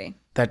documentary.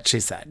 That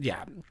she said,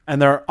 yeah.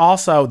 And there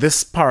also,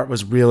 this part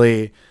was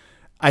really,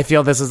 I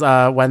feel this is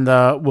when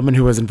the woman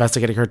who was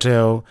investigating her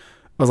too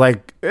was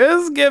like,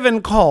 is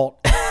given cult.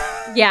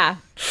 Yeah.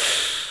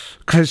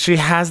 Because she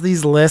has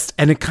these lists,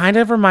 and it kind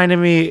of reminded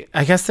me,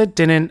 I guess it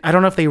didn't, I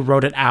don't know if they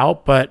wrote it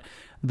out, but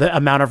the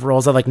amount of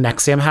rules that like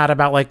NXIVM had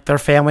about like their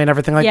family and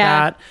everything like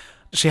that.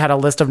 She had a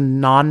list of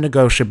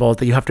non-negotiables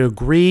that you have to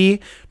agree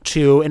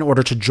to in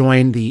order to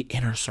join the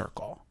Inner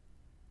Circle.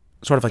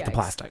 Sort of like the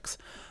plastics.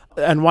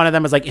 And one of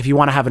them is like, if you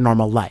want to have a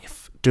normal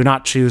life, do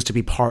not choose to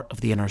be part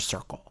of the Inner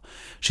Circle.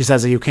 She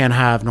says that you can't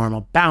have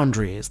normal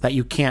boundaries, that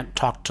you can't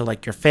talk to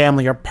like your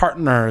family or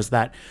partners,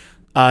 that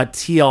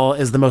Teal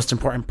is the most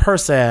important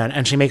person.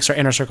 And she makes her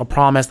Inner Circle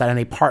promise that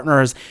any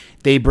partners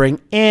they bring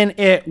in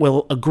it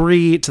will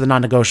agree to the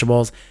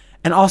non-negotiables.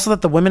 And also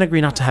that the women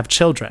agree not to have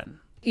children.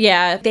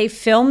 Yeah, they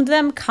filmed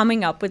them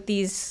coming up with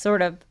these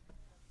sort of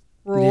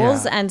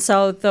rules. Yeah. And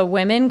so the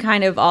women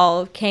kind of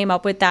all came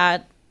up with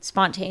that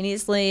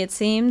spontaneously, it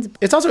seemed.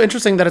 It's also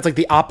interesting that it's like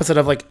the opposite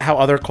of like how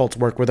other cults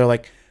work, where they're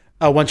like,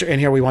 oh, once you're in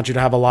here, we want you to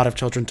have a lot of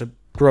children to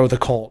grow the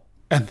cult.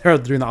 And they're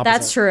doing the opposite.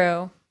 That's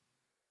true.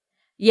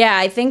 Yeah,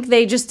 I think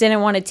they just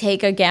didn't want to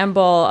take a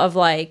gamble of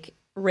like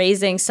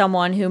raising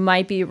someone who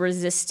might be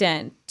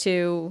resistant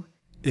to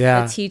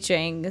Yeah. the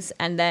teachings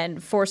and then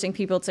forcing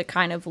people to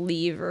kind of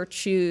leave or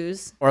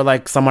choose. Or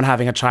like someone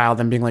having a child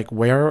and being like,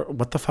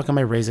 what the fuck am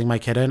I raising my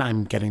kid in?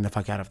 I'm getting the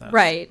fuck out of this.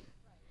 Right.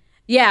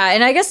 Yeah,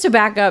 and I guess to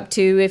back up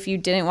too, if you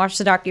didn't watch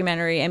the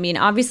documentary, I mean,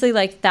 obviously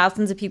like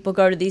thousands of people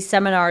go to these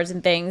seminars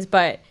and things,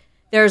 but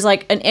there's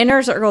like an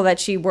inner circle that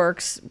she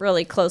works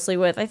really closely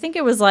with. I think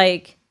it was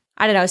like,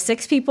 I don't know,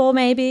 6 people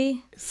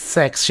maybe?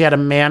 6. She had a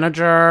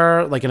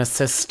manager, like an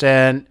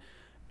assistant,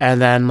 and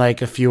then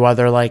like a few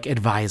other like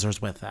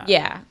advisors with that.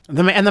 Yeah. And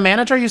the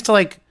manager used to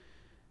like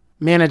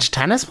manage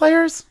tennis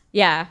players?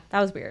 Yeah,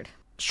 that was weird.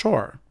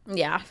 Sure.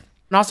 Yeah.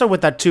 And also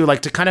with that too,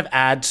 like to kind of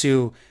add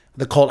to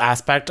the cult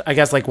aspect, I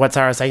guess like what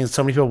Sarah's saying is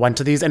so many people went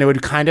to these and it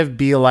would kind of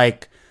be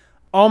like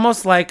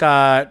almost like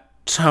a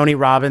Tony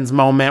Robbins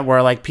moment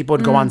where like people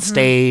would go on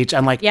stage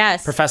and like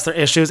Yes. profess their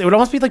issues. It would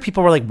almost be like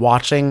people were like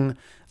watching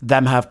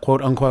them have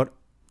quote unquote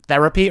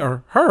therapy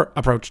or her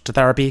approach to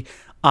therapy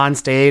on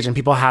stage and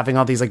people having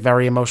all these like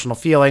very emotional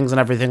feelings and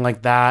everything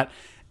like that.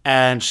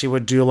 And she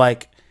would do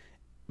like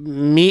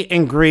meet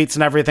and greets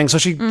and everything. So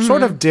she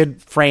sort of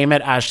did frame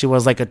it as she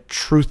was like a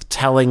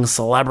truth-telling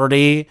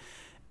celebrity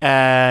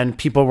and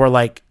people were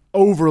like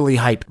overly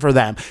hyped for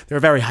them. They were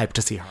very hyped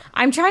to see her.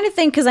 I'm trying to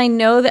think because I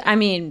know that, I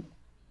mean,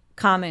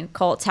 common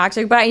cult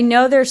tactic, but I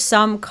know there's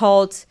some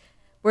cults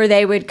where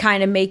they would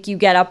kind of make you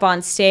get up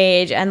on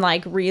stage and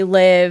like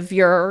relive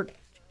your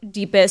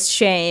deepest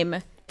shame.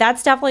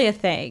 That's definitely a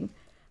thing.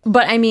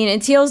 But I mean,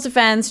 in Teal's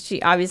defense,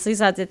 she obviously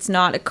says it's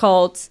not a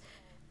cult.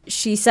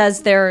 She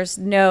says there's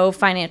no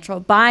financial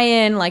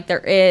buy-in like there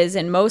is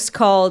in most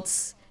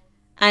cults.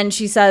 And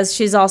she says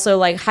she's also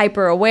like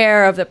hyper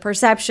aware of the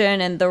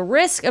perception and the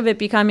risk of it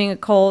becoming a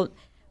cult,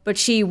 but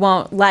she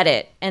won't let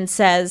it and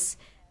says,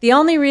 the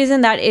only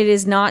reason that it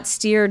is not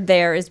steered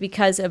there is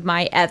because of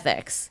my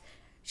ethics.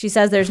 She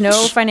says there's no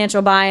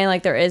financial buy-in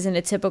like there is in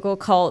a typical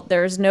cult.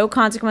 There's no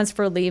consequence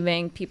for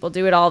leaving. People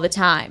do it all the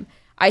time.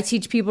 I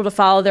teach people to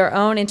follow their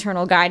own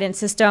internal guidance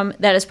system.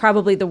 That is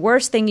probably the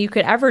worst thing you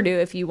could ever do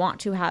if you want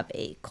to have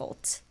a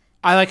cult.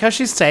 I like how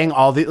she's saying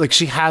all the, like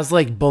she has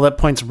like bullet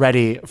points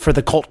ready for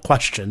the cult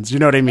questions. You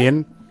know what I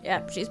mean?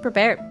 Yeah, she's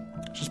prepared.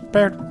 She's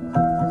prepared.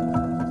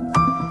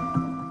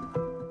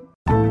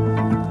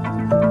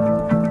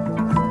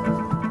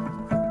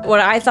 What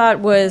I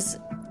thought was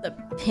the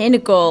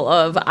pinnacle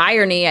of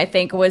irony, I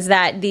think, was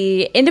that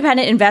the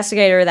independent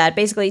investigator that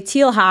basically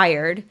Teal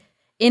hired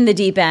in the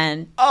deep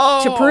end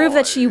to prove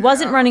that she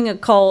wasn't running a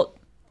cult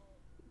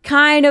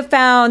kind of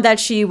found that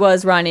she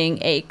was running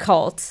a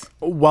cult.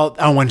 Well,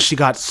 when she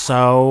got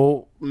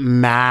so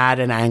mad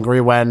and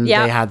angry when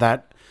Yep. they had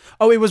that.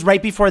 Oh, it was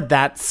right before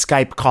that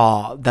Skype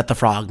call that the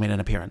frog made an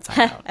appearance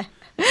at.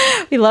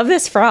 We love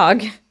this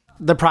frog.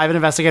 The private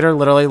investigator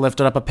literally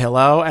lifted up a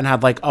pillow and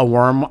had like a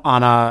worm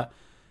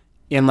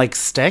in like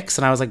sticks.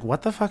 And I was like,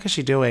 what the fuck is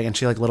she doing? And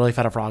she like literally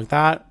fed a frog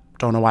that.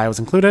 Don't know why it was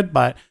included,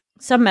 but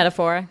Some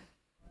metaphor.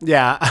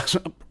 yeah.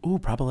 Ooh,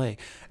 probably.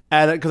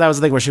 And because that was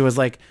the thing where she was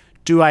like,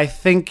 do I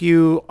think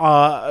you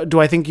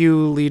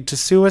lead to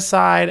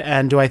suicide?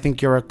 And do I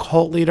think you're a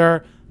cult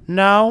leader?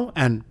 No.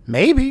 And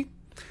maybe.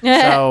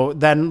 So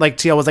then like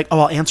Teal was like, oh,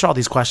 I'll answer all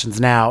these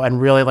questions now.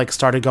 And really like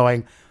started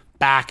going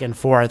back and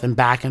forth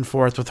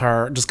with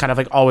her, just kind of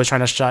like always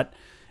trying to shut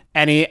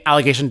any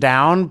allegation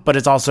down. But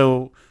it's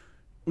also,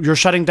 you're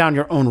shutting down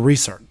your own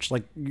research.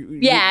 Like,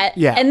 Yeah.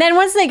 Yeah. And then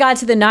once they got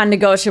to the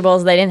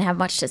non-negotiables, they didn't have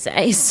much to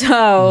say.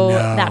 So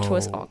that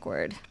was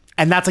awkward.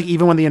 And that's like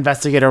even when the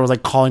investigator was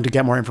like calling to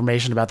get more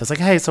information about this, like,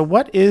 hey, so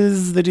what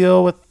is the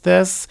deal with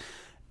this?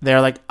 They're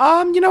like,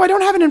 I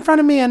don't have it in front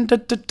of me, and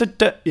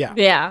yeah.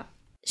 Yeah.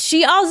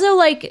 She also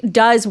like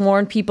does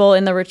warn people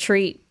in the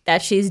retreat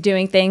that she's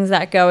doing things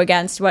that go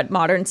against what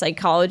modern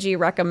psychology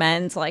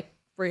recommends, like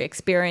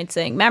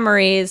re-experiencing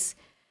memories.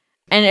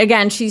 And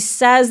again, she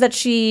says that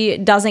she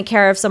doesn't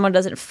care if someone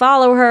doesn't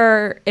follow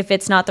her, if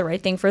it's not the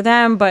right thing for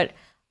them, but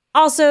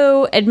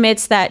also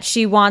admits that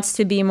she wants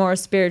to be more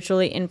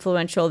spiritually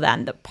influential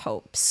than the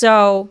Pope.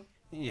 So,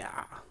 Yeah.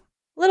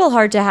 a little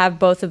hard to have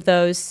both of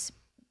those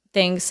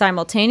things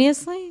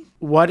simultaneously.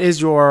 What is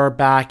your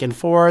back and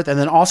forth? And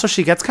then also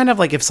she gets kind of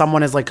like, if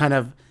someone is like kind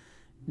of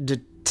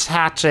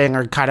detaching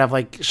or kind of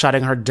like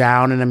shutting her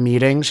down in a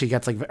meeting, she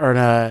gets like, or in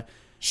a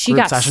She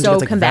group got session, so she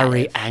gets like combative.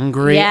 very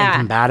angry Yeah. and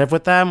combative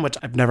with them, which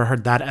I've never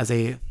heard that as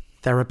a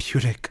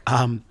therapeutic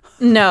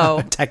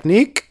No.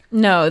 technique.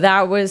 No,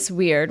 that was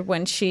weird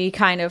when she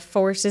kind of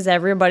forces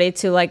everybody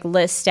to like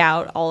list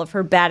out all of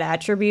her bad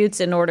attributes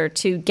in order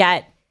to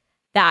get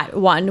that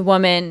one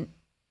woman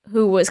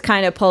who was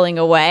kind of pulling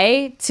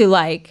away to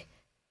like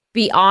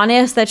be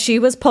honest that she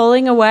was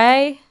pulling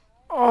away.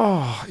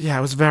 Oh, yeah,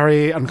 it was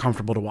very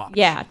uncomfortable to watch.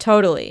 Yeah,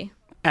 totally.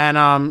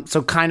 And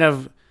so kind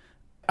of,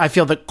 I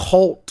feel the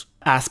cult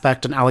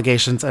aspect and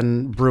allegations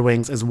and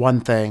brewings is one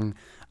thing.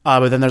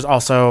 But then there's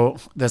also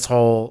this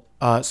whole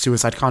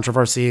suicide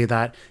controversy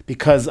that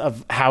because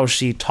of how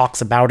she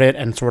talks about it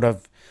and sort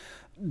of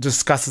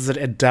discusses it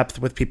in depth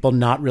with people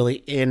not really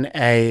in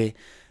a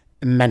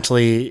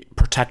mentally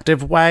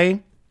protective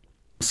way.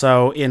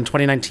 So in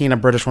 2019, a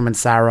British woman,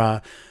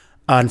 Sarah,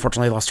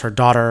 unfortunately lost her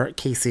daughter,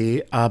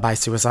 Casey, by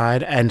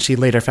suicide. And she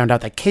later found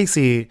out that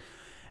Casey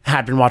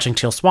had been watching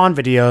Teal Swan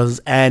videos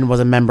and was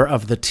a member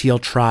of the Teal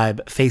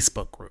Tribe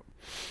Facebook group.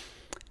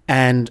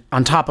 And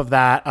on top of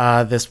that,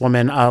 this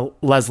woman,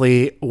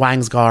 Leslie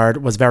Wangsgard,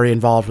 was very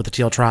involved with the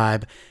Teal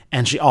Tribe.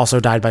 And she also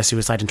died by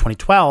suicide in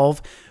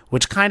 2012,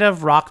 which kind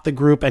of rocked the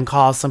group and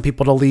caused some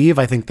people to leave.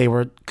 I think they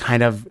were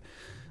kind of,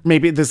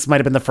 maybe this might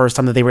have been the first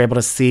time that they were able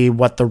to see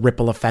what the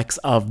ripple effects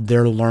of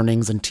their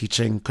learnings and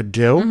teaching could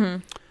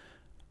do.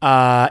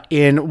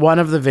 In one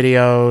of the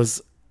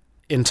videos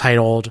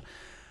entitled,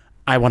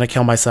 I Want to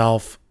Kill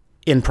Myself,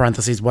 in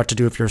parentheses, what to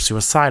do if you're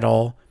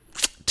suicidal,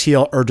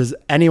 Teal urges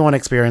anyone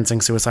experiencing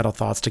suicidal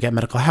thoughts to get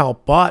medical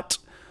help, but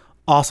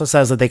also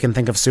says that they can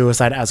think of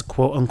suicide as,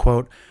 quote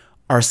unquote,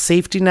 our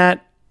safety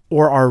net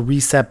or our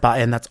reset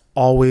button that's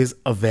always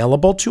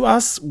available to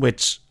us,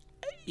 which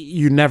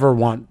you never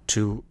want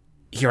to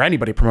hear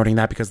anybody promoting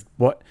that, because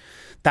what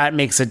that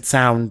makes it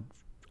sound,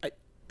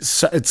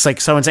 it's like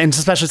so insane,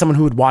 especially someone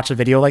who would watch a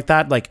video like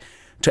that, like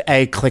to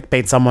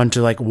clickbait someone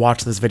to like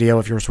watch this video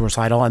if you're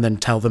suicidal and then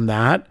tell them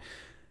that.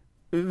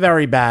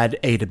 Very bad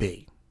A to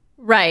B.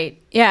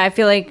 Right. Yeah, I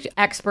feel like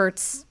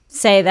experts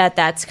say that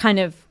that's kind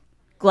of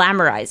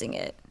glamorizing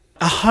it.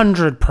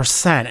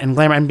 100%. And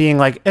glamour and being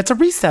like, it's a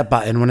reset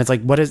button, when it's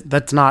like,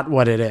 that's not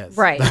what it is.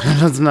 Right.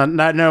 That's not,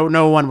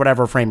 no one would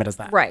ever frame it as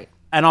that. Right.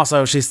 And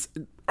also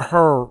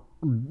her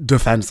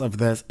defense of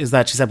this is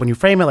that she said, when you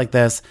frame it like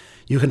this,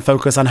 you can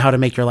focus on how to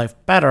make your life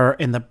better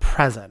in the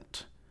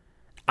present.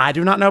 I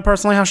do not know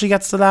personally how she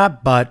gets to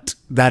that, but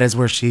that is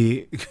where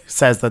she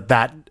says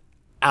that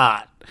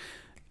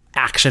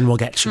action will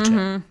get you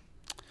to.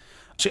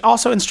 She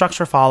also instructs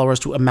her followers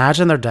to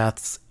imagine their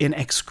deaths in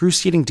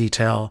excruciating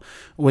detail,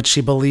 which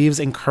she believes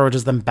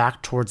encourages them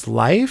back towards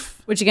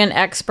life. Which, again,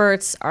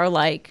 experts are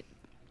like,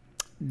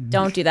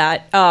 don't do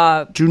that.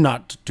 Do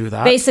not do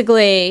that.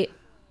 Basically,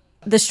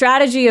 the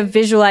strategy of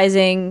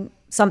visualizing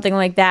something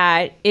like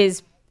that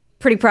is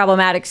pretty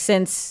problematic,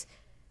 since,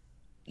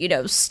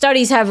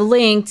 studies have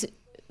linked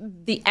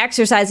the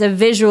exercise of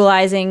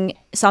visualizing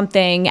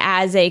something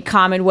as a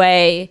common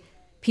way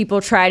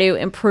people try to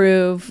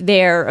improve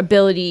their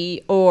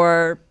ability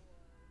or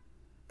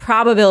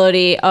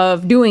probability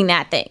of doing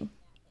that thing.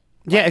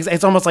 Yeah,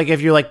 it's almost like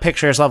if you like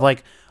picture yourself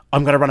like,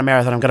 I'm going to run a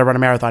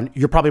marathon,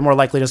 you're probably more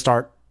likely to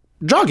start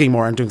jogging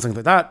more and doing something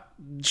like that.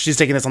 She's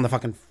taking this on the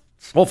fucking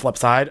full flip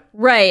side.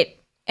 Right.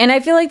 And I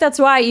feel like that's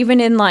why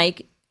even in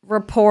like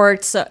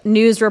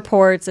news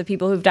reports of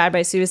people who've died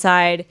by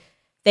suicide,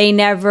 they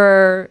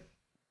never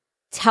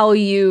tell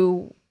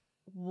you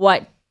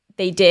what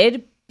they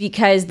did,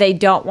 because they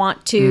don't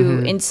want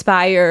to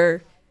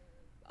inspire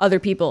other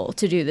people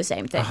to do the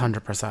same thing.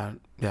 100%.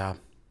 Yeah.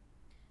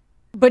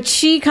 But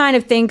she kind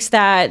of thinks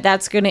that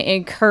that's going to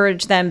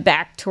encourage them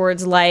back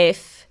towards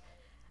life.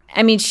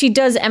 I mean, she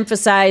does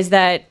emphasize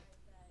that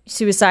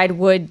suicide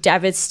would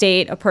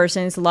devastate a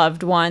person's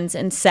loved ones,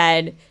 and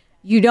said,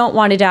 you don't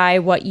want to die.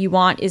 What you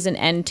want is an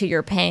end to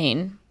your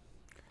pain.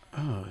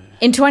 Oh.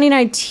 In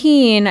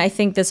 2019, I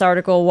think this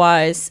article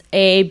was,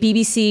 a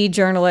BBC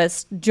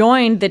journalist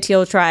joined the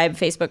Teal Tribe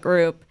Facebook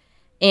group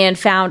and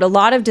found a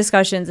lot of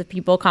discussions of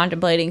people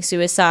contemplating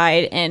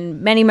suicide,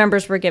 and many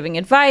members were giving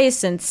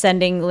advice and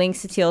sending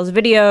links to Teal's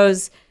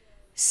videos.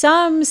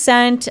 Some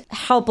sent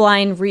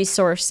helpline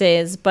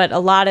resources, but a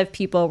lot of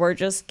people were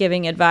just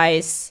giving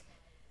advice.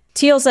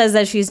 Teal says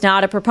that she's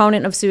not a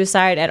proponent of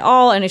suicide at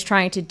all and is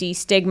trying to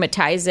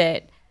destigmatize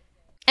it.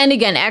 And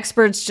again,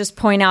 experts just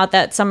point out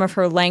that some of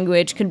her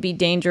language can be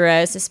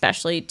dangerous,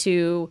 especially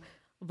to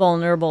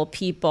vulnerable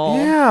people.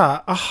 Yeah,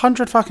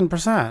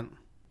 100%.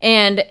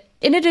 And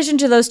in addition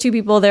to those two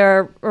people, there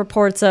are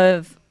reports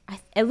of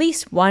at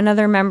least one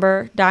other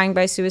member dying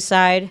by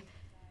suicide.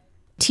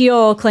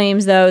 Teal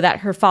claims, though, that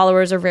her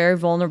followers are very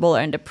vulnerable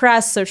and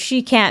depressed, so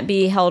she can't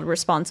be held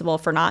responsible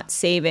for not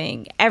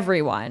saving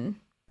everyone.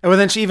 And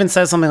then she even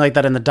says something like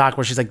that in the doc,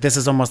 where she's like, this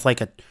is almost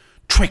like a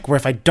trick where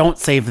if I don't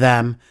save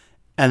them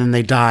and then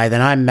they die,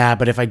 then I'm mad.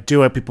 But if I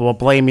do it, people will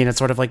blame me. And it's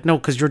sort of like, no,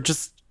 because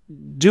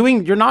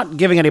you're not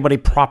giving anybody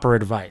proper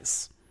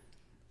advice.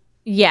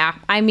 Yeah.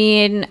 I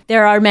mean,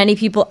 there are many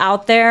people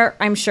out there,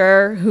 I'm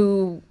sure,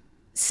 who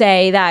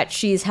say that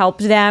she's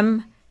helped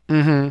them.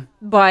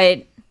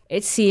 But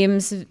it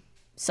seems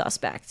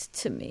suspect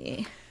to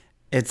me.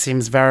 It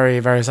seems very,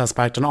 very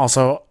suspect. And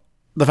also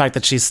the fact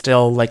that she's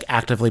still like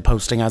actively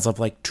posting as of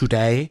like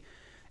today,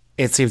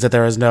 it seems that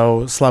there is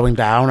no slowing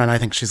down. And I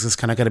think she's just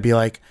kind of going to be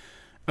like,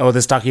 oh,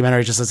 this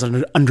documentary just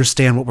doesn't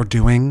understand what we're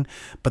doing,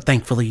 but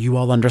thankfully you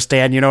all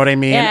understand, you know what I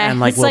mean? Yeah, and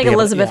like, it's like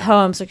Elizabeth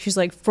Holmes. Like, she's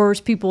like,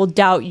 first people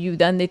doubt you,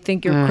 then they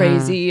think you're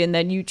crazy, and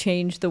then you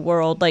change the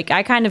world. Like,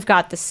 I kind of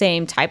got the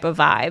same type of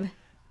vibe.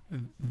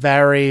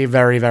 Very,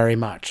 very, very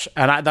much.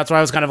 And that's why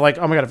I was kind of like,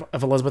 oh my God,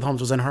 if Elizabeth Holmes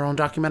was in her own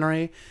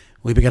documentary,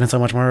 we'd be getting so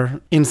much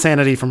more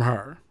insanity from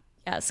her.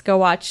 Yes, go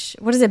watch,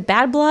 what is it,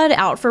 Bad Blood?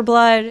 Out for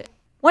Blood?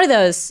 One of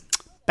those.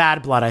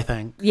 Bad Blood, I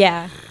think.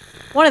 Yeah.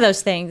 One of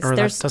those things. Or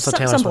There's that's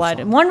some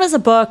blood. One was a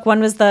book. One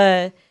was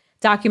the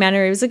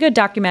documentary. It was a good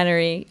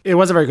documentary. It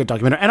was a very good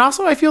documentary. And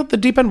also, I feel The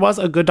Deep End was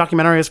a good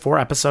documentary. It's 4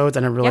 episodes,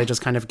 and it really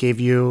just kind of gave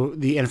you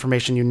the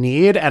information you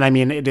need. And I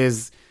mean, it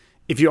is,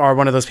 if you are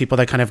one of those people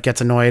that kind of gets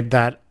annoyed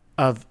that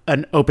of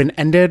an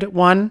open-ended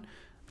one,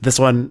 this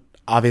one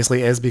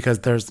obviously is, because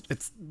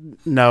it's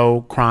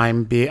no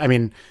crime. I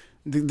mean,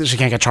 she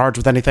can't get charged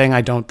with anything,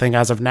 I don't think,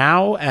 as of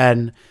now.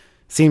 And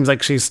seems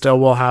like she still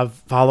will have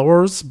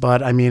followers.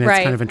 But I mean, it's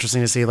kind of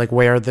interesting to see like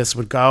where this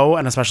would go.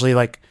 And especially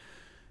like,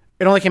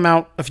 it only came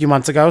out a few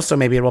months ago, so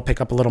maybe it will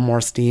pick up a little more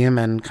steam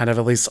and kind of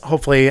at least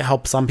hopefully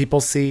help some people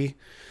see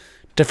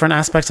different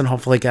aspects and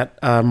hopefully get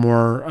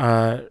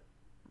more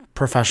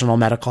professional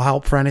medical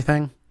help for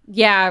anything.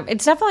 Yeah,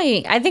 it's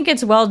definitely, I think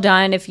it's well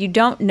done. If you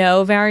don't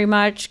know very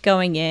much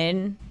going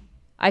in,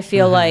 I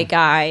feel like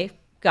I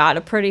got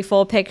a pretty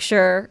full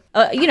picture,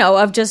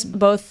 of just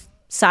both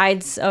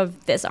sides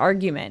of this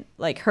argument,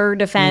 like her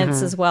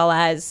defense as well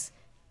as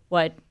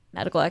what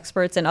medical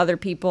experts and other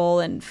people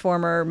and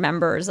former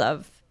members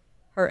of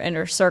her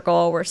inner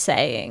circle were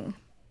saying.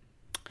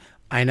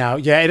 I know.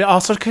 Yeah, it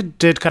also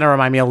did kind of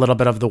remind me a little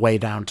bit of The Way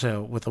Down,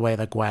 too, with the way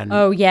that Gwen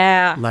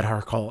led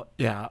her cult.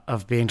 Yeah,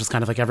 of being just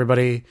kind of like,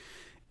 everybody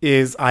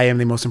I am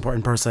the most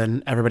important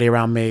person. Everybody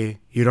around me,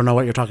 you don't know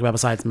what you're talking about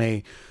besides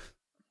me.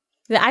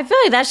 I feel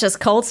like that's just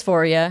cults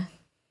for you.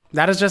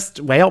 That is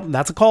just,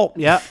 that's a cult.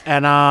 Yeah.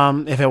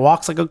 And if it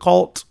walks like a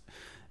cult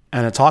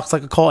and it talks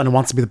like a cult and it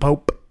wants to be the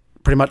Pope,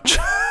 pretty much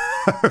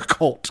a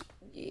cult.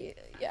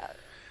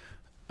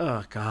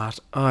 Oh, God.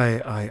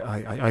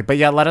 But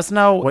yeah, let us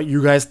know what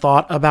you guys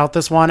thought about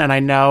this one. And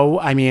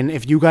I mean,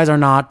 if you guys are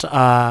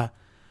not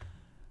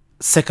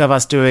sick of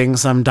us doing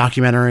some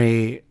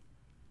documentary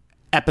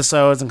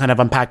episodes and kind of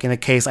unpacking the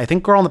case, I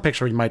think Girl in the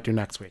Picture we might do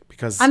next week,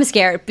 because I'm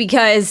scared,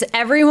 because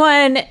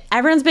everyone's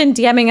been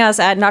DMing us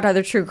at Not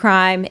Other True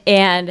Crime,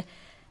 and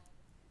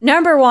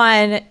number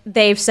one,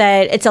 they've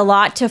said it's a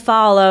lot to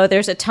follow.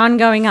 There's a ton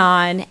going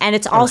on, and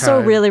it's also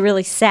really,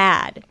 really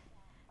sad.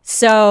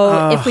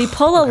 So if we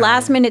pull a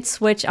last minute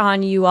switch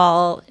on you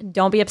all,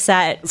 don't be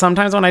upset.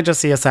 Sometimes when I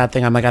just see a sad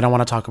thing, I'm like, I don't want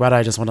to talk about it.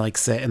 I just want to like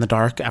sit in the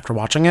dark after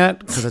watching it,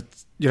 because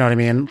it's, you know what I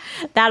mean?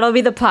 That'll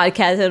be the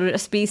podcast. It'll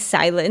just be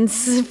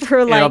silence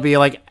for like... It'll be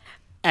like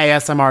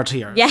ASMR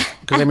tears. Yeah.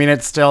 Because I mean,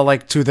 it's still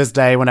like to this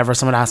day, whenever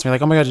someone asks me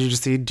like, oh my God, did you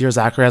just see Dear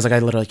Zachary? I was like, I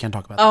literally can't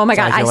talk about that. Oh my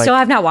God. I still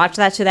have not watched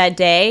that to that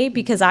day,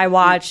 because I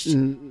watched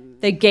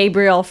the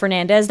Gabriel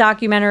Fernandez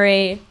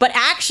documentary. But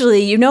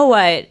actually, you know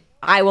what?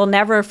 I will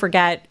never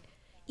forget.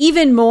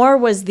 Even more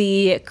was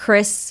the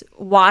Chris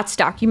Watts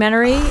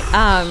documentary.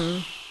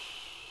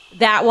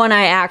 That one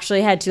I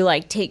actually had to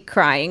like take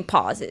crying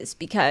pauses,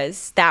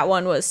 because that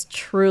one was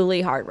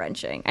truly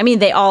heart-wrenching. I mean,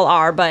 they all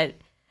are, but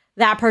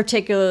that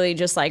particularly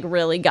just like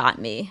really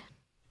got me.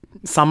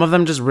 Some of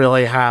them just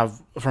really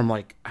have, from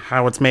like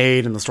how it's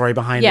made and the story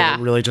behind it, it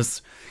really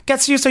just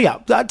gets you. So yeah,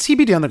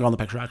 TBD on the Girl in the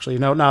Picture, actually.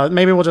 No,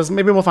 maybe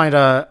we'll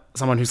find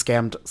someone who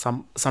scammed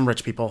some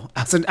rich people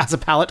as a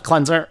palate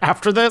cleanser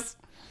after this.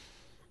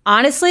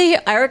 Honestly,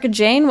 Erica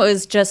Jane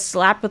was just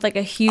slapped with like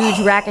a huge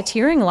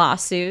racketeering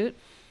lawsuit.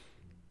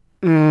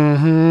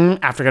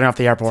 After getting off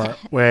the airport,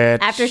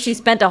 after she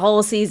spent a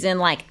whole season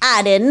like,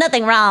 I did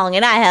nothing wrong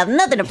and I have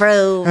nothing to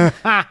prove.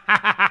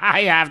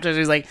 After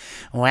she's like,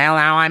 well,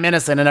 now I'm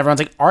innocent, and everyone's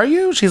like, are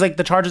you? She's like,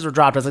 the charges were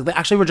dropped. I was like, they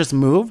actually were just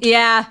moved.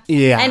 Yeah.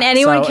 And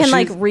anyone can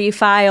like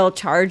refile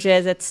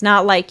charges. It's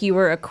not like you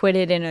were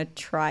acquitted in a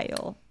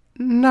trial.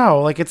 No,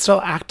 like it's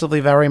still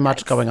actively very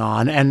much going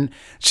on. And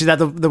she that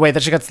the way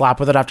that she got slapped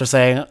with it after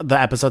saying the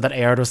episode that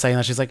aired was saying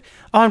that she's like,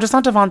 oh, I'm just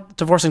not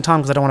divorcing Tom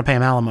because I don't want to pay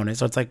him alimony.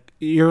 So it's like,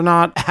 you're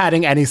not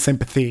adding any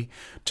sympathy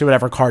to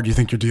whatever card you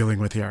think you're dealing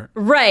with here.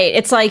 Right.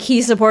 It's like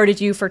he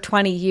supported you for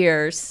 20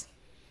 years.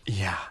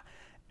 Yeah.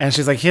 And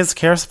she's like, his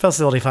care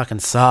facility fucking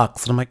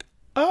sucks. And I'm like,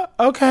 oh,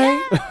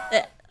 okay.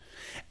 Yeah.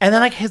 And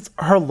then like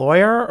her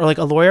lawyer, or like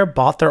a lawyer,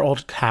 bought their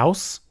old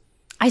house.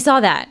 I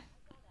saw that.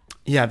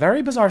 Yeah,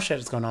 very bizarre shit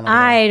is going on over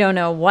I there. don't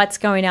know what's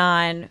going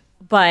on,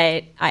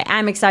 but I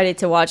am excited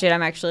to watch it.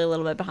 I'm actually a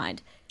little bit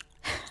behind.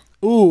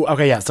 Ooh,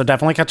 okay, yeah, so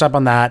definitely catch up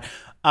on that.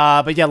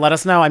 But yeah, let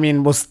us know. I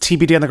mean, we'll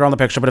TBD on the Girl in the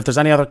Picture, but if there's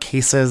any other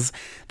cases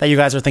that you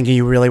guys are thinking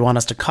you really want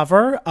us to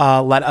cover,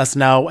 let us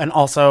know. And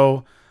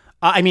also,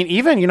 I mean,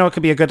 even, it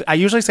could be I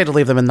usually say to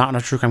leave them in Not in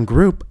a True Crime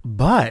group,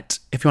 but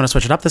if you want to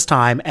switch it up this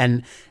time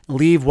and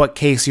leave what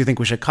case you think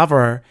we should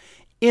cover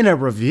in a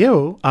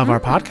review of our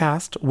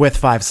podcast with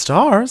 5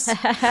 stars.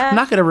 I'm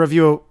not going to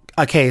review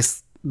a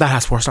case that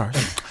has 4 stars.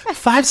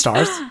 5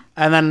 stars.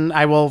 And then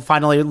I will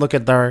finally look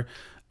at their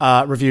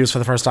reviews for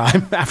the first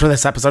time after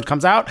this episode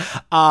comes out.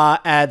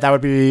 And that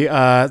would be,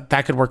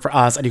 that could work for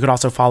us. And you could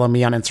also follow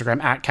me on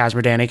Instagram at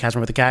Kashmir Danny,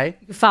 Kashmir with a K.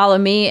 You can follow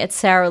me at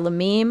Sarah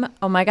Lamim.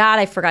 Oh my God,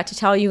 I forgot to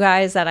tell you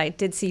guys that I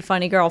did see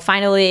Funny Girl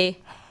finally.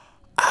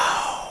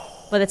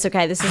 But it's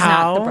okay. This is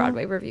not the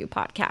Broadway Review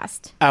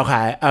podcast.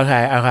 Okay.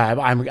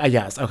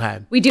 Yes, okay.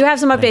 We do have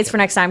some updates for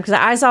next time, because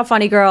I saw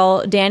Funny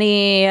Girl.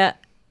 Danny,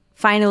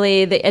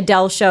 finally, the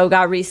Adele show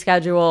got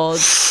rescheduled.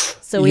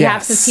 So we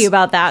have some tea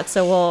about that.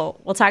 So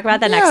we'll talk about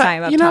that next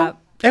time up top.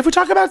 If we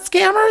talk about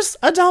scammers,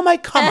 Adele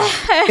might come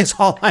up, is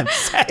all I'm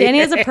saying. Danny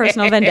has a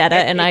personal vendetta,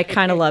 and I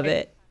kind of love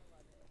it.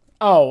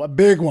 Oh, a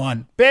big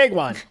one. Big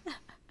one.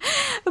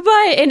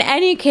 But in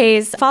any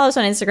case, follow us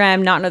on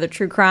Instagram, Not Another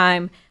True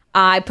Crime.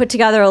 I put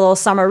together a little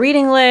summer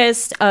reading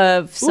list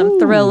of some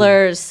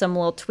thrillers, some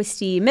little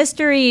twisty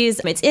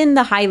mysteries. It's in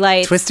the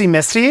highlights. Twisty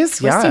Misties?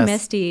 Twisty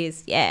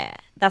Misties, yeah.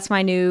 That's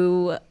my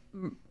new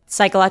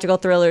psychological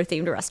thriller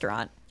themed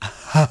restaurant.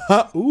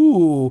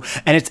 Ooh.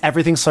 And it's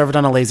everything served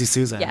on a Lazy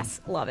Susan. Yes,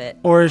 love it.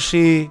 Or is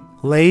she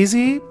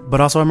lazy,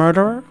 but also a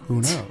murderer? Who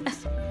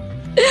knows?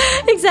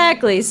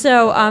 Exactly.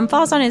 So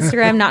follow us on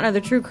Instagram, Not Another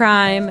True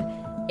Crime.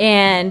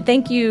 And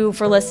thank you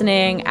for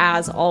listening.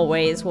 As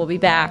always, we'll be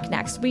back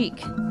next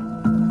week.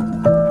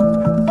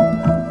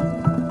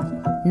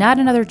 Not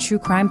Another True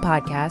Crime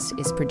Podcast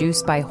is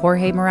produced by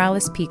Jorge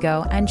Morales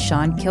Pico and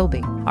Sean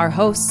Kilby. Our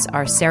hosts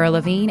are Sarah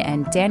Levine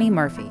and Danny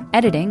Murphy.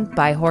 Editing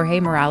by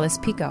Jorge Morales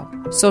Pico.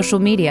 Social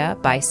media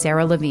by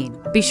Sarah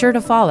Levine. Be sure to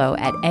follow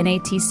at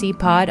NATC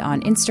Pod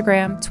on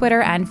Instagram,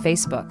 Twitter, and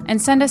Facebook. And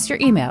send us your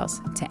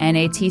emails to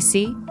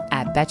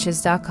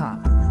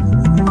natc@betches.com.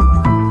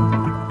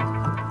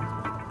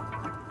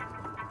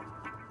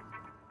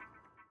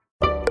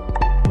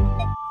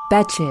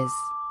 Betches.